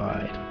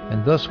crucified.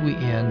 And thus we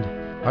end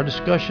our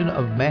discussion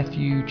of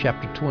Matthew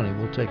chapter 20.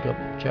 We'll take up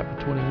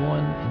chapter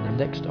 21 in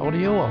the next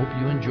audio. I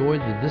hope you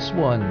enjoyed this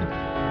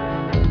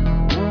one.